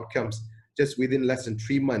look at the outcomes, just within less than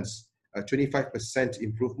 3 months, 25%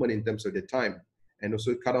 improvement in terms of the time, and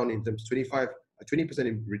also cut down in terms of 20%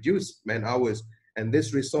 in reduced man hours. And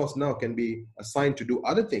this resource now can be assigned to do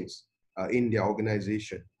other things in their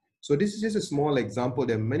organization. So this is just a small example.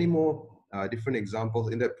 There are many more different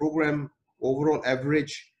examples. In that program, overall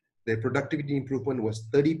average, the productivity improvement was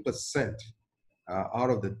 30% out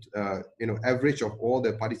of the average of all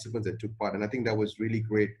the participants that took part. And I think that was really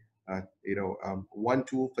great.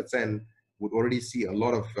 1-2% would already see a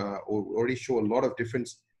lot of, or already show a lot of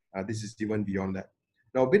difference. This is even beyond that.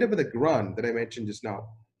 Now, a bit about the grant that I mentioned just now.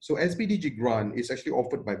 So SBDG grant is actually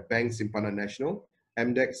offered by Bank Simpanan Nasional.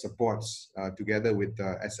 MDEC supports together with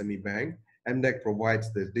SME Bank. MDEC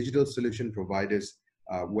provides the digital solution providers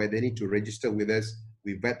where they need to register with us.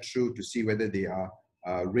 We vet through to see whether they are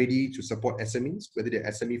ready to support SMEs, whether they're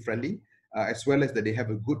SME friendly, as well as that they have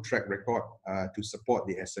a good track record to support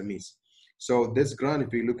the SMEs. So this grant,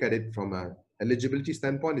 if we look at it from an eligibility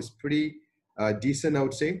standpoint, is pretty decent, I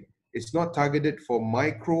would say. It's not targeted for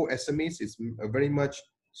micro SMEs. It's very much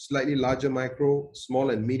slightly larger micro, small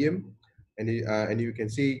and medium. And you can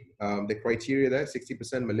see the criteria there,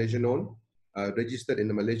 60% Malaysian owned, registered in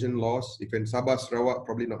the Malaysian laws. If you're in Sabah, Sarawak,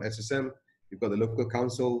 probably not SSM. You've got the local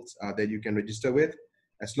councils that you can register with.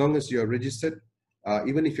 As long as you're registered,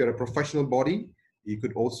 even if you're a professional body, you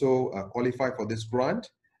could also qualify for this grant.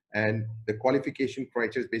 And the qualification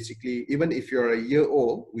criteria is basically, even if you're a year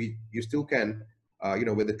old, you still can,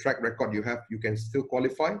 with the track record you have, you can still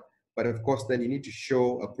qualify. But of course, then you need to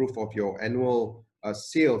show a proof of your annual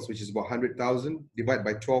sales, which is about 100,000, divided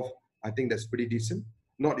by 12. I think that's pretty decent.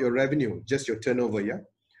 Not your revenue, just your turnover, yeah?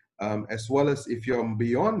 As well as if you're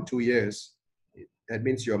beyond 2 years, that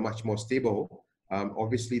means you're much more stable.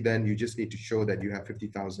 Obviously, then you just need to show that you have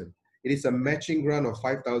 50,000. It is a matching grant of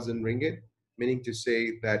 5,000 ringgit, meaning to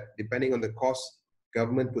say that depending on the cost,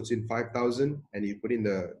 government puts in 5,000 and you put in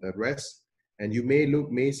the rest. And you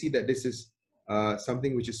may see that this is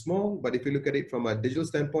something which is small, but if you look at it from a digital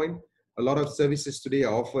standpoint, a lot of services today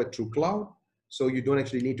are offered through cloud. So you don't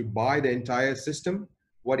actually need to buy the entire system.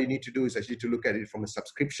 What you need to do is actually to look at it from a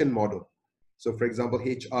subscription model. So for example,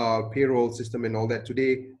 HR, payroll system and all that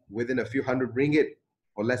today, within a few hundred ringgit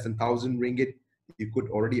or less than 1,000 ringgit, you could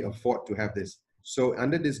already afford to have this. So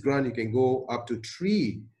under this grant, you can go up to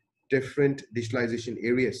 3 different digitalization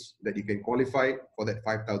areas that you can qualify for that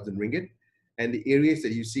 5,000 ringgit. And the areas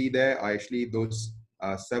that you see there are actually those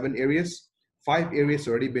 7 areas. 5 areas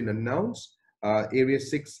already been announced. Area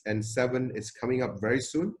 6 and 7 is coming up very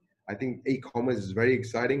soon. I think e-commerce is very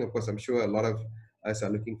exciting. Of course, I'm sure a lot of us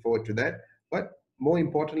are looking forward to that. But more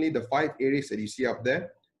importantly, the 5 areas that you see up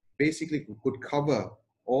there basically could cover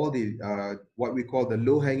all the what we call the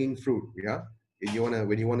low-hanging fruit. Yeah,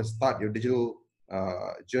 when you want to start your digital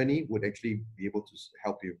journey, would actually be able to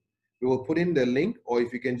help you. We will put in the link, or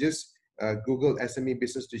if you can just Google SME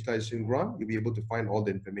Business Digitalization Grant, you'll be able to find all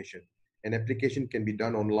the information. An application can be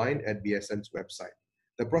done online at BSN's website.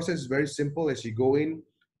 The process is very simple. As you go in,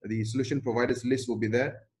 the solution providers list will be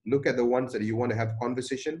there. Look at the ones that you want to have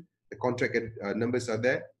conversation. The contract numbers are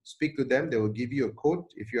there. Speak to them. They will give you a code.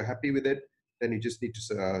 If you're happy with it, then you just need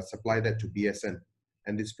to supply that to BSN.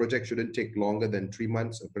 And this project shouldn't take longer than 3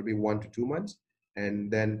 months, or probably 1 to 2 months.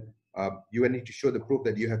 And then you will need to show the proof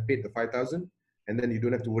that you have paid the 5,000. And then you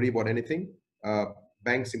don't have to worry about anything.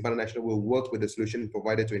 Bank Simpanan Nasional will work with the solution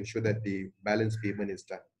provider to ensure that the balance payment is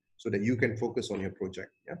done, so that you can focus on your project.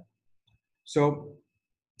 Yeah. So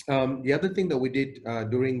the other thing that we did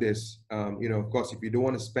during this, of course, if you don't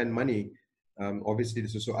want to spend money, obviously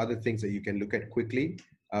there's also other things that you can look at quickly.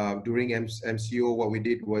 During MCO, what we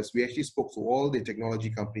did was we actually spoke to all the technology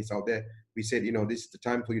companies out there. We said, this is the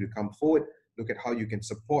time for you to come forward, look at how you can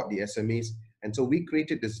support the SMEs. And so we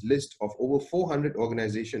created this list of over 400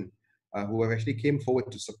 organizations who have actually came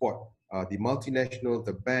forward to support the multinationals,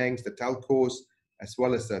 the banks, the telcos, as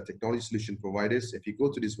well as the technology solution providers. If you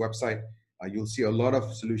go to this website, you'll see a lot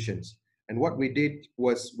of solutions. And what we did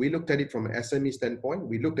was we looked at it from an SME standpoint.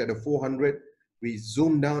 We looked at the 400, we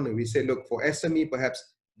zoomed down and we said, look, for SME, perhaps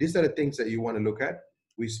these are the things that you want to look at.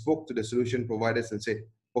 We spoke to the solution providers and said,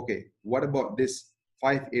 okay, what about this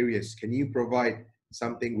 5 areas? Can you provide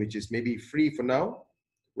something which is maybe free for now,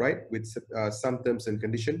 right? With some terms and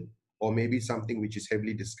condition, or maybe something which is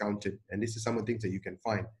heavily discounted. And this is some of the things that you can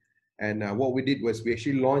find. And what we did was we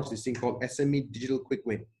actually launched this thing called SME Digital Quick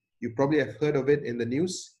Win. You probably have heard of it in the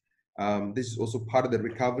news. This is also part of the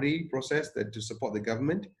recovery process that to support the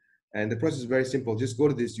government. And the process is very simple. Just go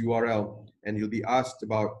to this URL and you'll be asked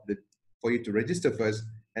about for you to register first.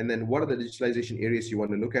 And then what are the digitalization areas you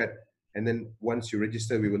want to look at? And then once you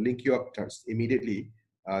register, we will link you up immediately.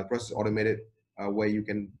 The process is automated where you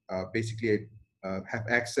can basically have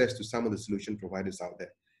access to some of the solution providers out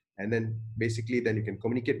there. And then basically then you can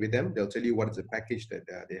communicate with them. They'll tell you what is the package that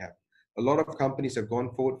they have. A lot of companies have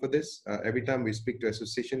gone forward for this. Every time we speak to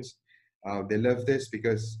associations, they love this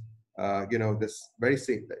because, this very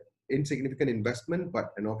safe. insignificant investment,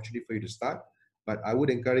 but an opportunity for you to start. But I would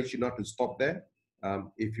encourage you not to stop there.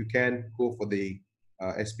 If you can, go for the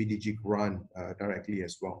SPDG grant directly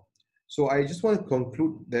as well. So I just want to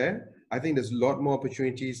conclude there. I think there's a lot more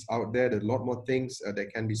opportunities out there. There's a lot more things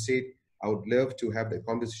that can be said. I would love to have the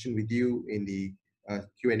conversation with you in the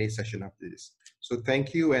Q&A session after this. So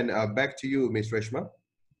thank you, and back to you, Ms. Reshma.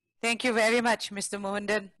 Thank you very much, Mr.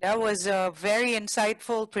 Muhundhan. That was a very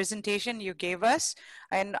insightful presentation you gave us.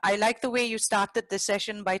 And I like the way you started the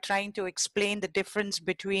session by trying to explain the difference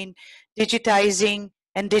between digitizing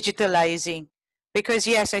and digitalizing. Because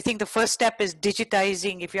yes, I think the first step is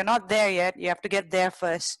digitizing. If you're not there yet, you have to get there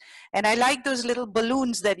first. And I like those little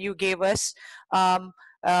balloons that you gave us,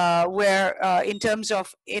 where in terms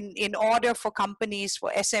of in order for companies,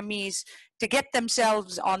 for SMEs to get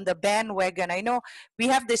themselves on the bandwagon. I know we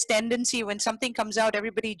have this tendency when something comes out,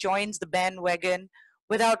 everybody joins the bandwagon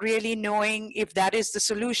without really knowing if that is the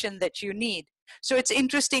solution that you need. So it's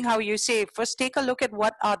interesting how you say, first take a look at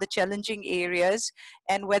what are the challenging areas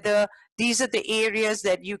and whether these are the areas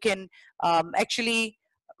that you can actually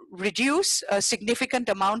reduce a significant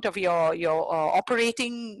amount of your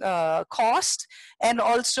operating cost, and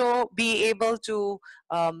also be able to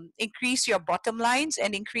increase your bottom lines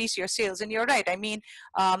and increase your sales. And you're right. I mean,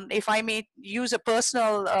 if I may use a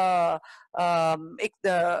personal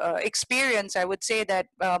experience, I would say that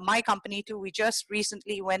my company too, we just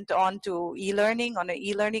recently went on to e-learning on an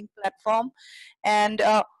e-learning platform, and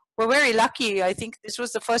we're very lucky. I think this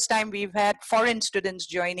was the first time we've had foreign students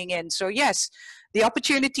joining in. So yes, the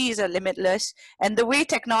opportunities are limitless. And the way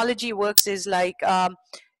technology works is like,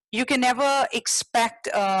 you can never expect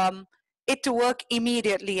it to work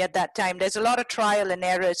immediately at that time. There's a lot of trial and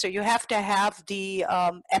error. So you have to have the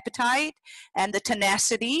appetite and the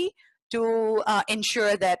tenacity to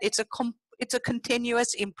ensure that it's a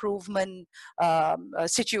continuous improvement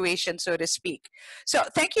situation, so to speak. So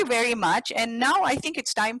thank you very much. And now I think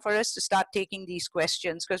it's time for us to start taking these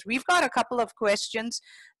questions, because we've got a couple of questions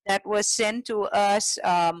that was sent to us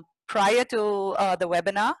prior to the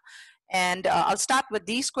webinar. And I'll start with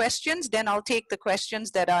these questions, then I'll take the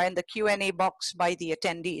questions that are in the Q&A box by the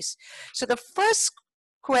attendees. So the first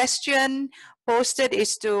question posted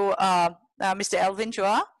is to Mr. Alvin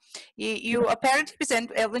Chua. You apparently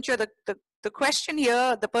present, Alvin Chua, the question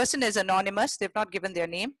here, the person is anonymous, they've not given their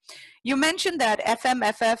name. You mentioned that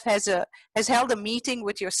FMFF has held a meeting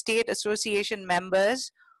with your state association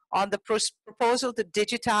members on the proposal to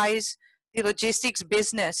digitize the logistics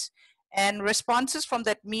business, and responses from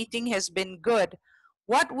that meeting has been good.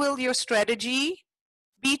 What will your strategy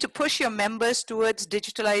be to push your members towards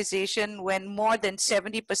digitalization when more than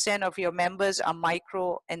 70% of your members are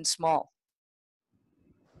micro and small?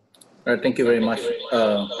 All right, thank you very much.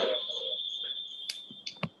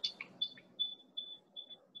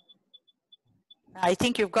 I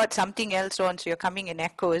think you've got something else on, so you're coming in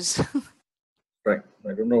echoes. Right,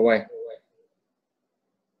 I don't know why.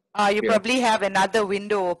 You probably have another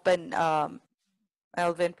window open,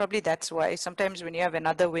 Alvin. Probably that's why. Sometimes when you have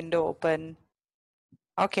another window open.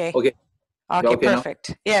 Okay. Okay. Okay, okay perfect.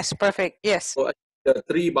 Now? Yes, perfect. Yes. So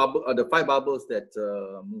the five bubbles that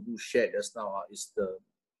Muhu shared just now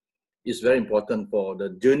is very important for the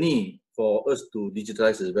journey for us to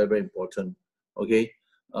digitalize. Is very, very important. Okay.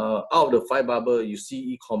 Out of the five bubble, you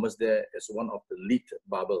see e-commerce there as one of the lead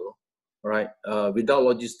bubble, right? Without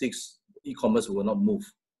logistics, e-commerce will not move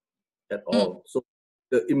at all. So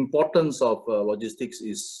the importance of logistics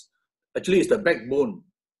is actually the backbone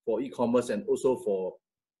for e-commerce and also for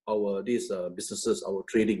our businesses, our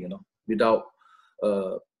trading. You know, without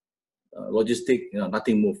logistic,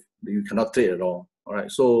 nothing move. You cannot trade at all. All right.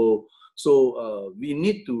 So we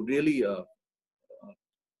need to really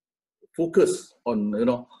focus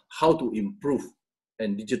on how to improve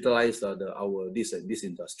and digitalize this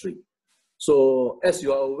industry. So as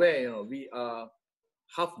you are aware, we are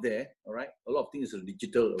half there. All right, a lot of things are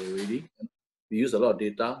digital already. We use a lot of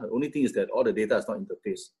data. The only thing is that all the data is not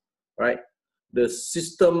interfaced. Right, the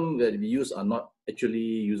system that we use are not actually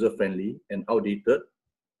user friendly and outdated,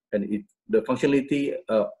 and the functionality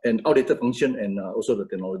and outdated function, and also the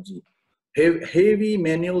technology. Heavy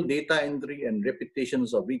manual data entry and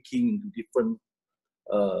repetitions of rekeying into different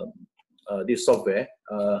this software,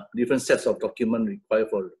 different sets of documents required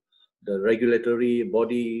for the regulatory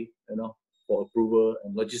body, for approval,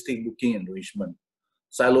 and logistic booking and arrangement.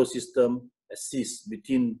 Silo system assists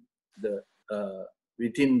within the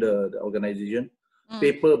organization.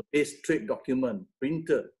 Paper-based trade document,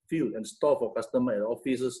 printed, filled, and stored for customer at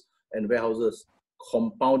offices and warehouses,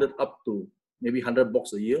 compounded up to maybe 100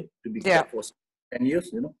 box a year to be kept for 10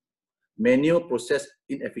 years. Manual process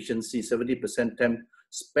inefficiency, 70% time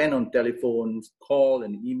spend on telephones, call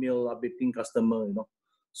and email, updating customer, you know.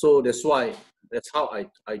 So that's how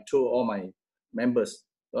I told all my members,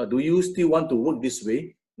 do you still want to work this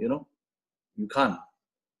way? You know, you can't,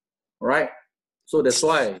 right? So that's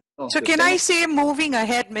why. So can I say, moving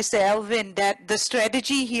ahead, Mr. Alvin, that the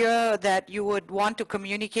strategy here that you would want to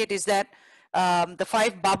communicate is that the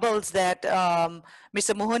 5 bubbles that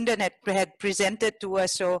Mr. Muhundhan had presented to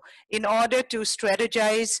us. So in order to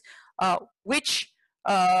strategize which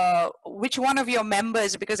one of your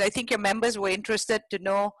members, because I think your members were interested to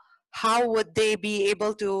know how would they be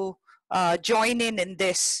able to join in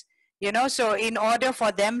this, you know, so in order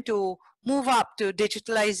for them to move up to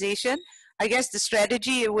digitalization, I guess the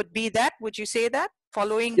strategy would be that. Would you say that,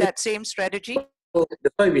 following that same strategy? So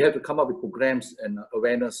that's why we have to come up with programs and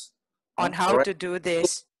awareness on how to do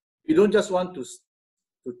this. So you don't just want to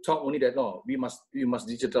talk only that, no, we must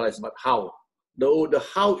digitalize, but how? The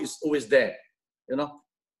how is always there, you know.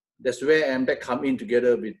 That's where MDEC come in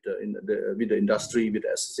together with the industry, with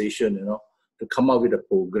the association, you know, to come up with a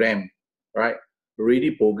program, right?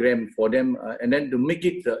 Ready program for them, and then to make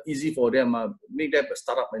it easy for them, make them a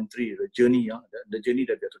startup entry, the journey that we're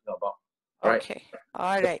talking about, right? Okay,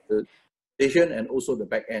 all right. The station and also the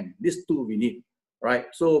back end. These two we need, right?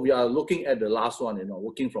 So we are looking at the last one, you know,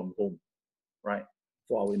 working from home, right,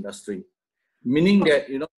 for our industry, meaning that,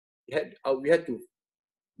 you know, we had to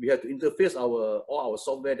interface all our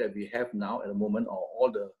software that we have now at the moment, or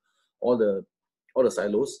all the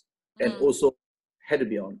silos, and also had to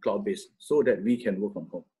be on cloud-based so that we can work from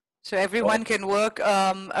home. So everyone can work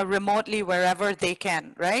remotely wherever they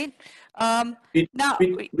can, right? With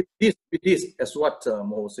this, as what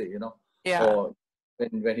Mo said, you know, yeah. Or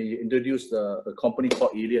when he introduced a company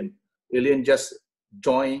called Alien just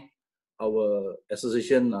joined our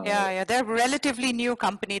association. Yeah, they're a relatively new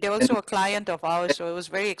company. They're also a client of ours, so it was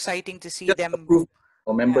very exciting to see them. Approved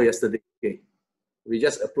our member yesterday. Okay. We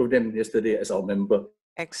just approved them yesterday as our member.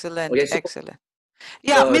 Excellent, okay, so, excellent.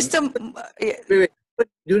 Yeah, Mr. Wait.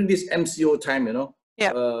 During this MCO time, you know,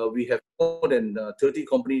 we have more than 30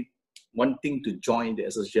 companies wanting to join the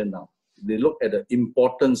association now. They look at the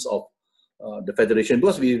importance of the federation,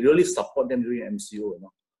 because we really support them during MCO, you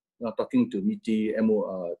know, talking to MITI,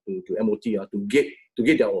 to MOT to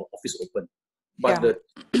get their office open. But the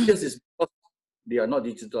difference is because they are not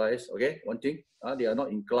digitalized, okay, one thing, they are not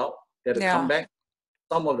in cloud, they have to come back.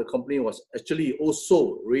 Some of the company was actually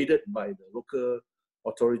also raided by the local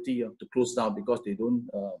authority to close down because they don't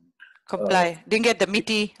comply, didn't get the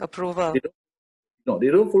MITI approval. They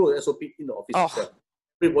don't follow the SOP in the office itself.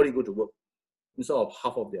 Everybody go to work instead of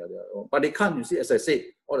half of their own. But they can't, you see, as I said,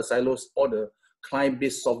 all the silos, all the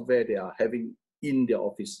client-based software they are having in their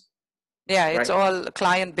office. Yeah, it's all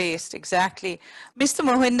client-based, exactly. Mr.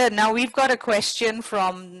 Muhundhan, now we've got a question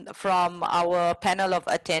from our panel of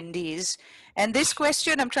attendees. And this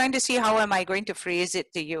question, I'm trying to see how am I going to phrase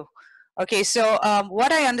it to you. Okay, so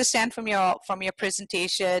what I understand from your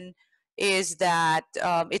presentation is that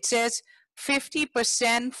it says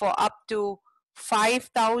 50% for up to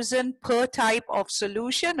 5,000 per type of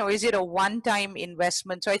solution, or is it a one-time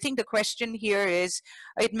investment? So I think the question here is,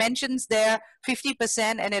 it mentions there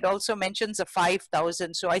 50% and it also mentions a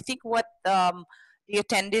 5,000. So I think what the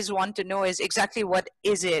attendees want to know is exactly what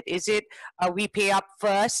is it? Is it we pay up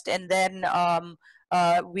first and then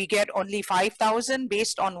we get only 5,000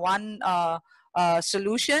 based on one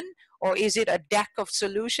solution, or is it a deck of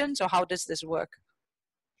solutions, or how does this work?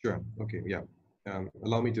 Sure, okay, yeah.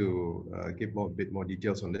 Allow me to give a bit more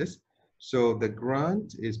details on this. So the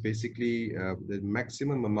grant is basically, the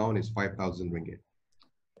maximum amount is 5,000 ringgit.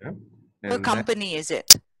 Yeah? Per company, is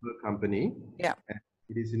it? Per company. Yeah. And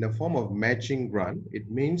it is in the form of matching grant. It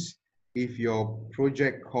means if your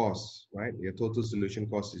project cost, right, your total solution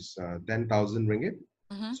cost is 10,000 ringgit,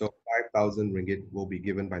 so 5,000 ringgit will be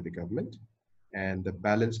given by the government, and the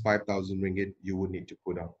balance 5,000 ringgit you would need to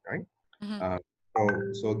put out, right?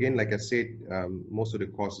 So again, like I said, most of the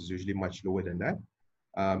cost is usually much lower than that.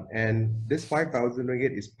 And this 5,000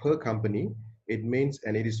 ringgit is per company. It means,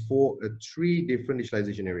 and it is for 3 different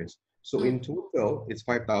digitalization areas. So in total, it's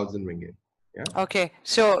 5,000 ringgit. Yeah. Okay,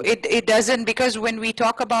 so it doesn't, because when we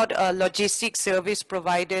talk about logistics service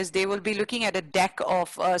providers, they will be looking at a deck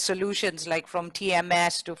of solutions, like from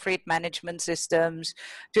TMS to freight management systems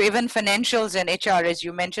to even financials and HR, as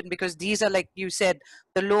you mentioned, because these are, like you said,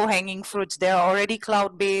 the low-hanging fruits. They're already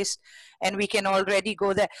cloud-based and we can already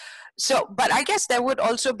go there. So, but I guess there would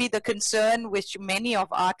also be the concern which many of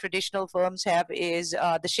our traditional firms have is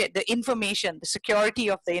the information, the security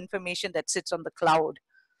of the information that sits on the cloud.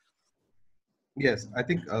 Yes, I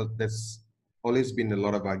think there's always been a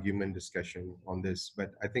lot of argument discussion on this,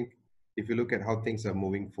 but I think if you look at how things are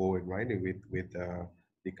moving forward, right, with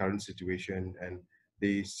the current situation and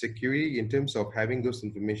the security in terms of having those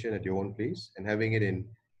information at your own place and having it in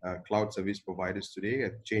cloud service providers today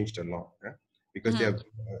have changed a lot, yeah? Because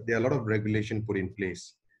there are a lot of regulation put in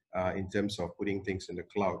place in terms of putting things in the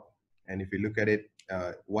cloud. And if you look at it,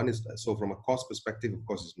 one is, so from a cost perspective, of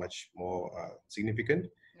course, it's much more significant.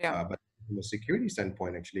 Yeah. But from a security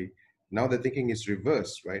standpoint, actually, now the thinking is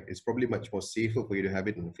reversed, right? It's probably much more safer for you to have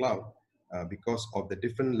it in the cloud because of the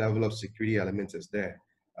different level of security elements that's there,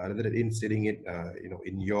 rather than sitting it,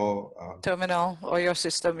 in your terminal or your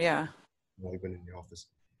system, yeah. Or even in your office.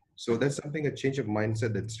 So that's something, a change of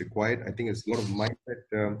mindset that's required. I think it's a lot of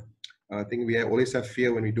mindset. I think we always have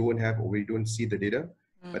fear when we don't see the data.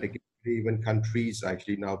 But again, even countries are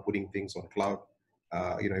actually now putting things on cloud.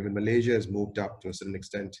 Even Malaysia has moved up to a certain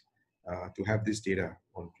extent to have this data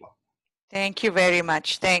on cloud. Thank you very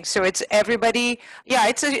much. Thanks. So it's everybody, yeah,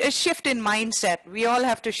 it's a shift in mindset. We all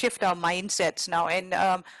have to shift our mindsets now. And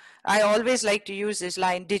I always like to use this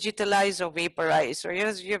line, digitalize or vaporize. So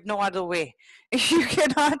you have no other way. You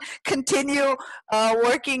cannot continue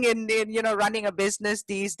working in running a business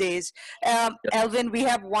these days. Alvin, we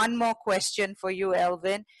have one more question for you,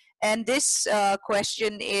 Alvin. And this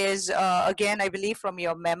question is, again, I believe from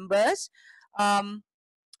your members.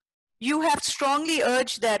 You have strongly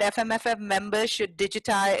urged that FMFF members should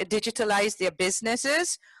digitalize their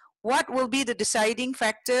businesses. What will be the deciding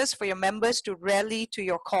factors for your members to rally to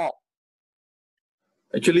your call?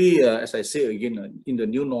 Actually, as I say again, in the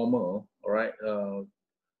new normal, all right,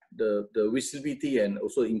 the visibility and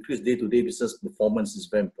also increased day-to-day business performance is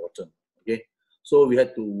very important. Okay, so we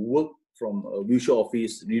had to work from a visual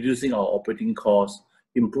office, reducing our operating costs,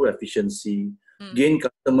 improve efficiency, gain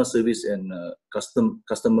customer service and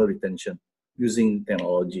customer retention using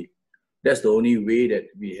technology. That's the only way that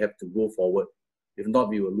we have to go forward. If not,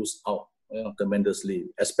 we will lose out tremendously,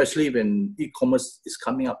 especially when e-commerce is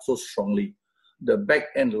coming up so strongly. The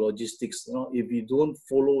back-end logistics, if we don't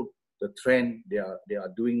follow the trend they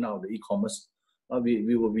are doing now, the e-commerce,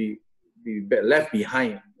 we will be left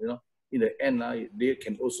behind. In the end, they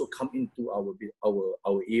can also come into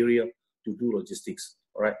our area to do logistics.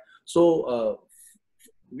 All right. So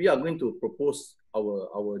we are going to propose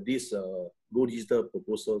this Go Digital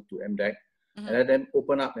proposal to MDEC and let them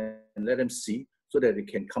open up and let them see so that they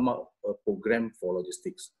can come up a program for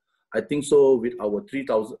logistics. I think so with our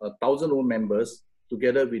 1,000 members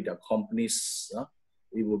together with their companies,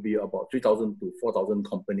 it will be about 3,000 to 4,000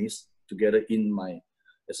 companies together in my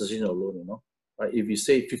association alone. Right? If we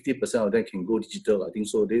say 50% of them can go digital, I think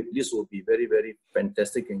so. This will be very, very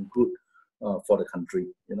fantastic and good for the country.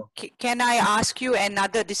 Can I ask you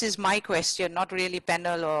another? This is my question, not really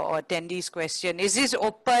panel or attendees' question. Is this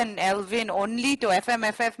open, Alvin, only to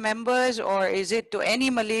FMFF members, or is it to any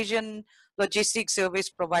Malaysian logistics service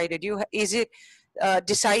provider? Is it a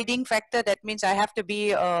deciding factor? That means I have to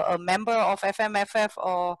be a member of FMFF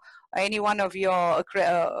or any one of your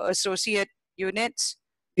associate units?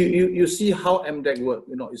 You see how MDEC works.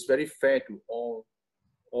 It's very fair to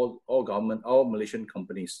all government, all Malaysian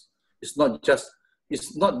companies. It's not just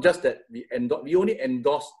that we only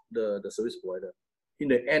endorse the service provider. In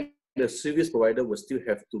the end, the service provider will still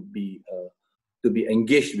have to be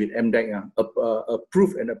engaged with MDEC,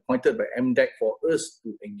 approved and appointed by MDEC for us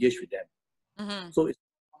to engage with them. So it's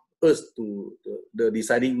us to the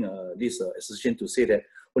deciding this association to say that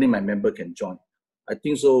only my member can join. I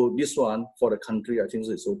think so. This one for the country, I think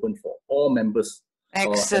so, it's open for all members.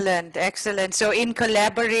 Excellent, excellent. So in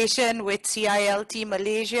collaboration with CILT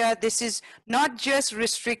Malaysia, this is not just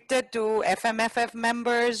restricted to FMFF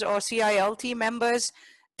members or CILT members.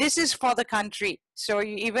 This is for the country. So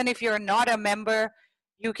even if you're not a member,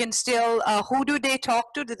 you can still, who do they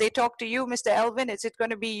talk to? Do they talk to you, Mr. Alvin? Is it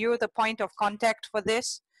going to be you, the point of contact for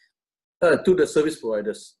this? To the service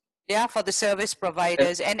providers. Yeah, for the service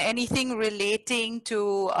providers, and anything relating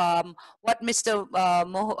to what Mr.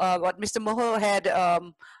 Moho had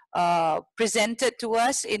presented to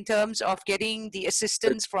us in terms of getting the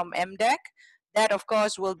assistance from MDEC, that of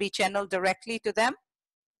course will be channeled directly to them.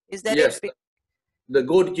 Is that yes, it? The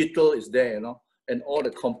Go Digital is there, and all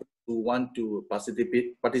the companies who want to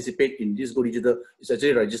participate in this Go Digital is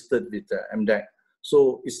actually registered with MDEC.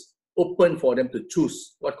 So it's open for them to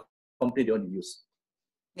choose what company they want to use.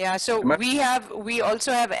 Yeah, so we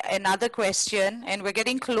also have another question, and we're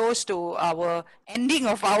getting close to our ending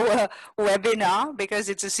of our webinar because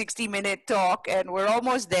it's a 60-minute talk and we're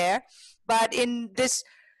almost there. But in this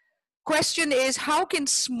question is, how can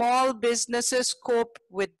small businesses cope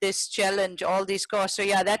with this challenge, all these costs? So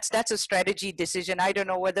yeah, that's a strategy decision. I don't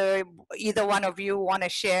know whether either one of you want to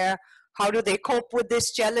share how do they cope with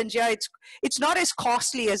this challenge? Yeah, it's not as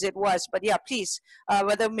costly as it was, but yeah, please,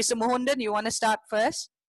 whether Mr. Muhundhan, you want to start first?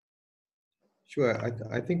 Sure.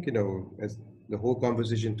 I think, as the whole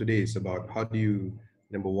conversation today is about how do you,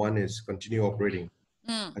 number one is continue operating.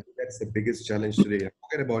 I think that's the biggest challenge today.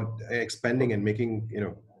 Forget about expanding and making,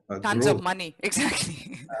 Tons growth. of money,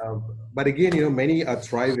 exactly. But again, many are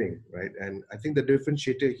thriving, right? And I think the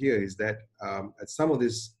differentiator here is that some of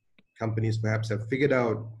these companies perhaps have figured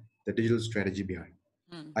out the digital strategy behind.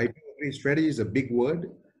 I do agree, strategy is a big word,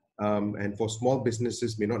 and for small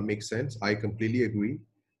businesses may not make sense. I completely agree.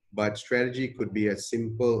 But strategy could be as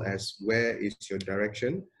simple as where is your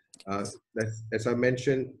direction? As I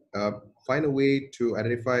mentioned, find a way to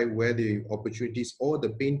identify where the opportunities or the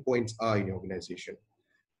pain points are in your organization.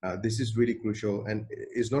 This is really crucial, and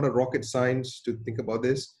it's not a rocket science to think about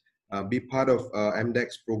this. Be part of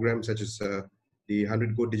MDEC's programs such as the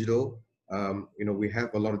 100 Go Digital. We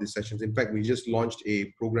have a lot of these sessions. In fact, we just launched a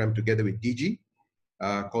program together with DG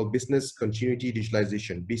called Business Continuity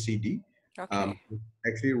Digitalization, BCD. Okay.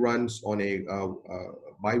 Actually runs on a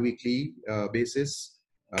bi-weekly basis,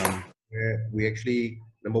 where we actually,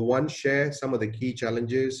 number one, share some of the key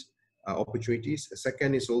challenges, opportunities. The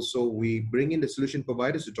second is also we bring in the solution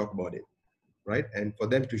providers to talk about it, right? And for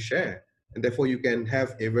them to share. And therefore you can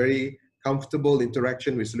have a very comfortable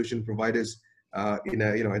interaction with solution providers in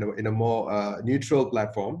a more neutral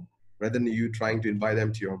platform, rather than you trying to invite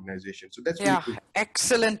them to your organization. So that's really cool.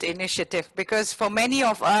 Excellent initiative, because for many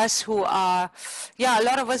of us who are, a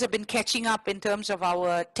lot of us have been catching up in terms of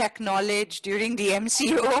our tech knowledge during the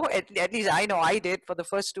MCO. At least I know I did for the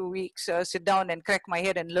first 2 weeks, sit down and crack my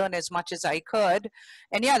head and learn as much as I could.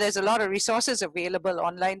 And yeah, there's a lot of resources available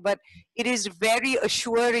online, but it is very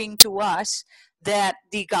assuring to us that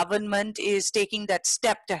the government is taking that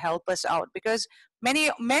step to help us out, because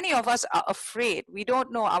many of us are afraid. We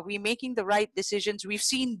don't know, are we making the right decisions? We've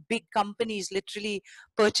seen big companies literally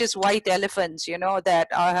purchase white elephants, that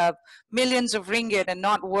have millions of ringgit and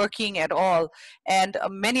not working at all. And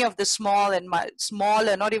many of the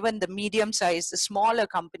smaller, not even the medium size, the smaller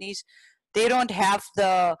companies, they don't have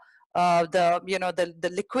the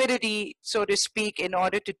liquidity, so to speak, in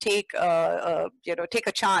order to take a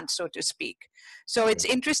chance, so to speak. So it's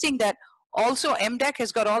interesting that also MDEC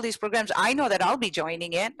has got all these programs. I know that I'll be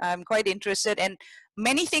joining it. I'm quite interested, and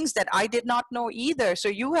many things that I did not know either. So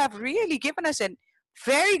you have really given us a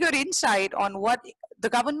very good insight on what the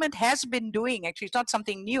government has been doing. Actually, it's not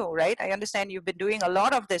something new, right? I understand you've been doing a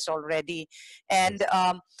lot of this already. And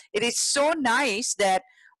it is so nice that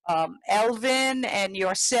Alvin and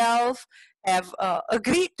yourself have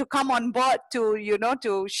agreed to come on board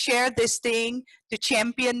to share this thing, to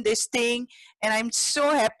champion this thing. And I'm so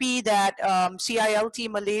happy that CILT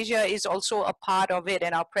Malaysia is also a part of it,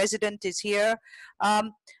 and our president is here.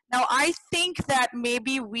 Now, I think that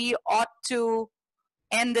maybe we ought to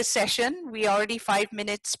end the session. We are already 5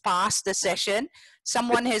 minutes past the session.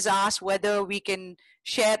 Someone has asked whether we can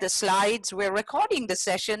share the slides. We're recording the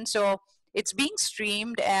session, so it's being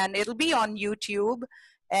streamed and it'll be on YouTube,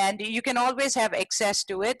 and you can always have access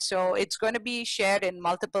to it. So it's going to be shared in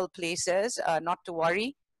multiple places, not to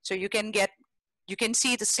worry. So you can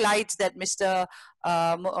see the slides that Mr.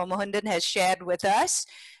 Muhundhan has shared with us.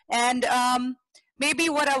 And maybe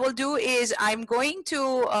what I will do is I'm going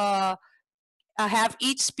to have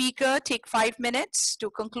each speaker take 5 minutes to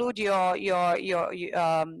conclude this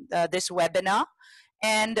webinar.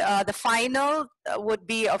 And the final would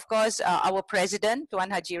be, of course, our president, Tuan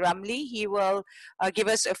Haji Ramli. He will give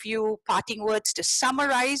us a few parting words to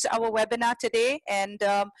summarize our webinar today. And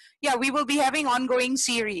we will be having ongoing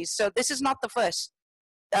series. So this is not the first.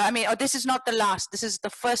 This is not the last. This is the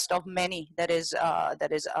first of many that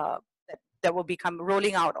will become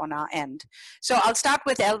rolling out on our end. So I'll start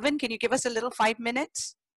with Alvin. Can you give us a little 5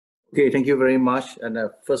 minutes? Okay, thank you very much. And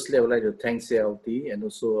firstly, I would like to thank CLT and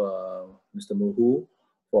also Mr. Muhu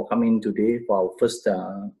for coming today for our first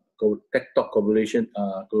Tech Talk collaboration.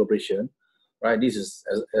 Right, this is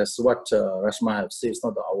as what Reshma have said. It's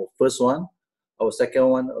not our first one. Our second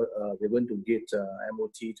one, we're going to get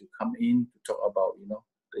MOT to come in to talk about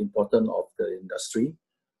the importance of the industry.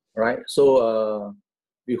 Right, so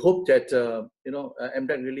we hope that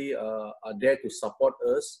MDEC really are there to support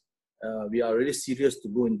us. We are really serious to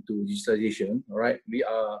go into digitalization. All right, we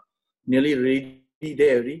are nearly ready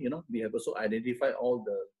there already. We have also identified all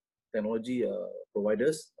the technology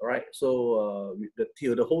providers. All right, so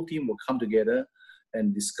the whole team will come together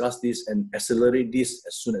and discuss this and accelerate this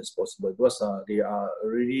as soon as possible, because they are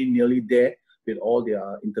already nearly there with all their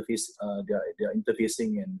interface, their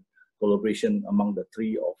interfacing and collaboration among the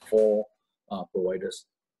 3 or 4 providers.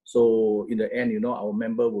 So in the end, our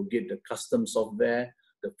member will get the custom software,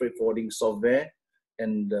 the freight forwarding software,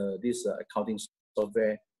 and this accounting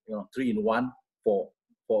software, 3-in-1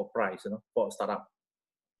 for price, for a startup.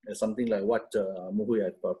 Something like what Muhu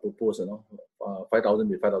had proposed, 5,000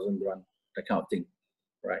 with 5,000 rand, that kind of thing,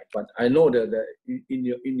 right? But I know that in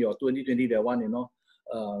your 2020, that one,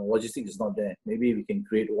 logistics is not there. Maybe we can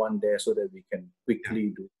create one there so that we can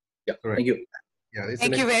quickly do. Yeah, Correct. thank you. Yeah,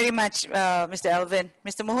 Thank you very much, Mr. Alvin.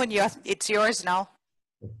 Mr. Muhun, it's yours now.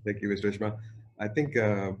 Thank you, Ms. Reshma. I think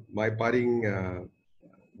my parting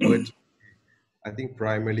words, I think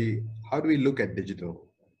primarily, how do we look at digital?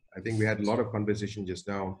 I think we had a lot of conversation just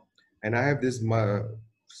now. And I have this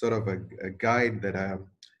sort of a guide that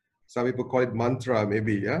some people call it mantra,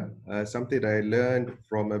 maybe, yeah? Something that I learned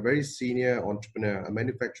from a very senior entrepreneur, a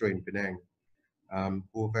manufacturer in Penang,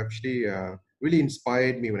 who have actually really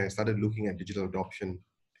inspired me when I started looking at digital adoption.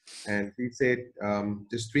 And he said,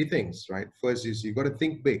 there's three things, right? First is you got to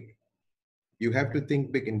think big. You have to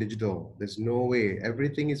think big in digital. There's no way.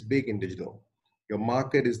 Everything is big in digital. Your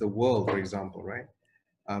market is the world, for example, right?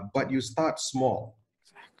 But you start small.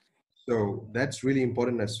 So that's really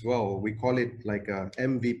important as well. We call it like a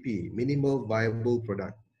MVP, minimal viable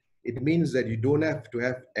product. It means that you don't have to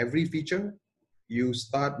have every feature. You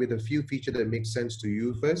start with a few features that make sense to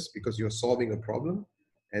you first because you're solving a problem,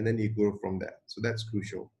 and then you grow from there. So that's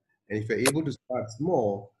crucial. And if you're able to start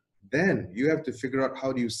small, then you have to figure out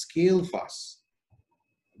how do you scale fast.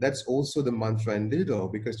 That's also the mantra in digital,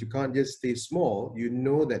 because you can't just stay small. You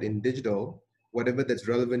know that in digital, whatever that's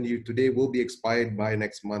relevant to you today will be expired by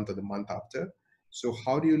next month or the month after. So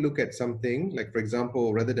how do you look at something like, for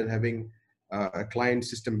example, rather than having a client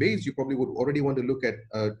system based, you probably would already want to look at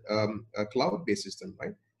a cloud-based system,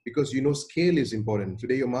 right? Because scale is important.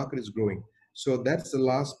 Today your market is growing. So that's the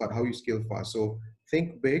last part, how you scale fast. So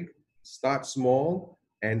think big, start small,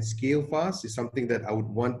 and scale fast is something that I would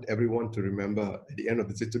want everyone to remember at the end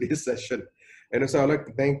of today's session. And also I'd like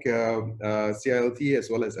to thank CILT as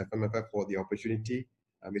well as FMFF for the opportunity.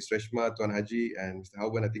 Ms. Reshma, Tuan Haji, and Mr.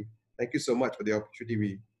 Alvin, I think, thank you so much for the opportunity.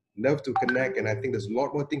 We love to connect, and I think there's a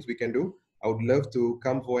lot more things we can do. I would love to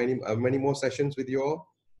come for many more sessions with you all,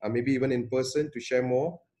 maybe even in person to share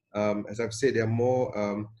more. As I've said, there are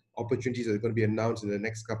more opportunities that are going to be announced in the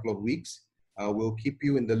next couple of weeks. We'll keep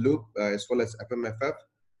you in the loop as well as FMFF.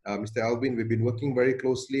 Mr. Alvin, we've been working very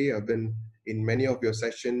closely. I've been in many of your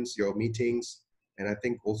sessions, your meetings, and I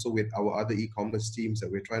think also with our other e-commerce teams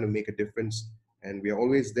that we're trying to make a difference. And we are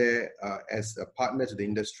always there as a partner to the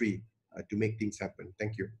industry to make things happen.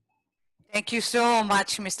 Thank you. Thank you so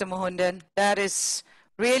much, Mr. Muhundhan. That is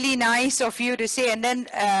really nice of you to say. And then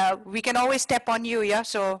we can always step on you, yeah?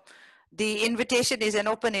 So the invitation is an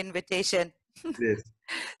open invitation. Yes.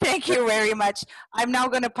 Thank you very much. I'm now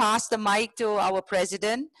going to pass the mic to our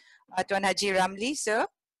president, Tuan Haji Ramli, sir.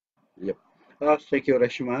 Yep. Thank you,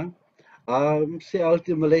 Reshma. CILT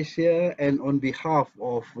Malaysia, and on behalf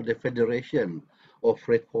of the Federation of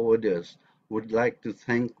Freight Forwarders, would like to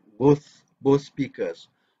thank both speakers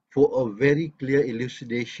for a very clear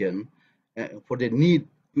elucidation for the need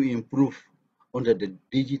to improve on the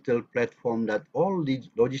digital platform that all the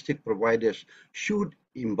logistic providers should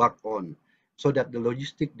embark on, so that the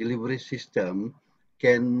logistic delivery system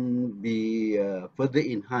can be further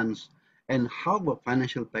enhanced, and how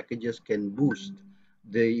financial packages can boost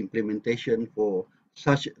the implementation for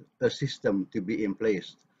such a system to be in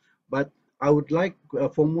place. But I would like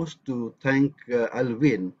foremost to thank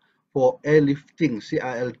Alvin for airlifting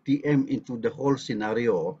CILTM into the whole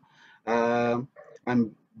scenario.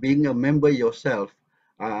 And being a member yourself,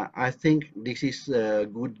 I think this is a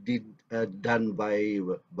good deed done by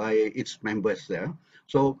its members there.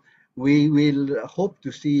 So we will hope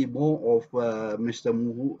to see more of Mr.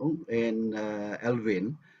 Muhu and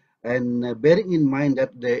Alvin, and bearing in mind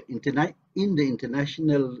that in the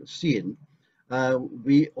international scene,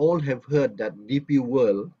 we all have heard that DP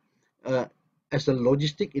World, as a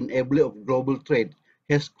logistic enabler of global trade,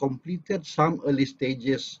 has completed some early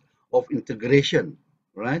stages of integration,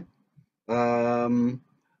 right?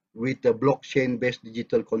 With the blockchain-based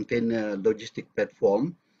digital container logistic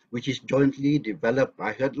platform, which is jointly developed,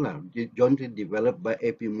 I heard, jointly developed by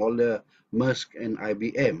AP Moller, Maersk, and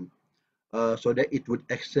IBM, so that it would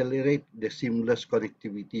accelerate the seamless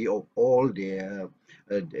connectivity of all the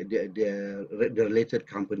related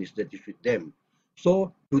companies that is with them.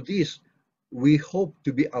 So to this, we hope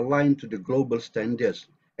to be aligned to the global standards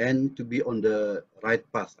and to be on the right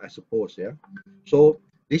path, I suppose. Yeah. So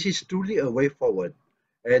this is truly a way forward.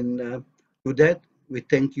 And to that, we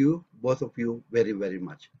thank you, both of you, very, very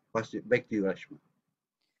much. Pass it back to you, Reshma.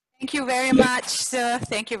 Thank you very much, sir.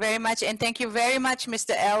 Thank you very much. And thank you very much,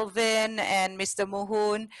 Mr. Alvin and Mr.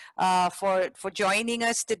 Muhundhan, for joining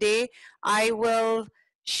us today. I will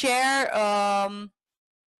share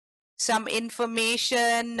some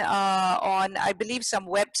information on, I believe some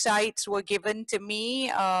websites were given to me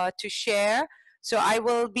to share. So I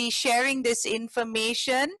will be sharing this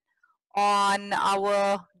information on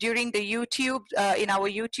during the YouTube, in our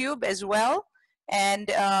YouTube as well,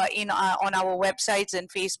 and on our websites and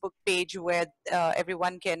Facebook page, where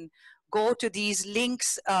everyone can go to these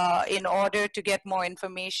links in order to get more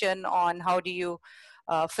information on how do you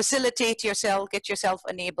facilitate yourself, get yourself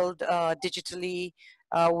enabled digitally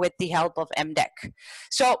with the help of MDEC.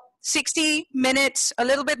 So 60 minutes, a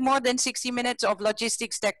little bit more than 60 minutes of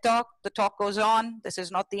Logistics Tech Talk. The talk goes on. This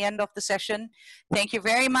is not the end of the session. Thank you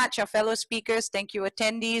very much, our fellow speakers. Thank you,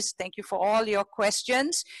 attendees. Thank you for all your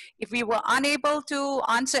questions. If we were unable to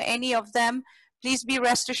answer any of them, please be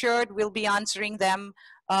rest assured we'll be answering them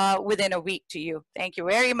within a week to you. Thank you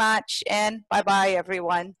very much, and bye-bye,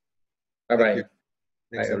 everyone. Bye-bye.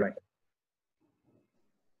 Thanks, everyone.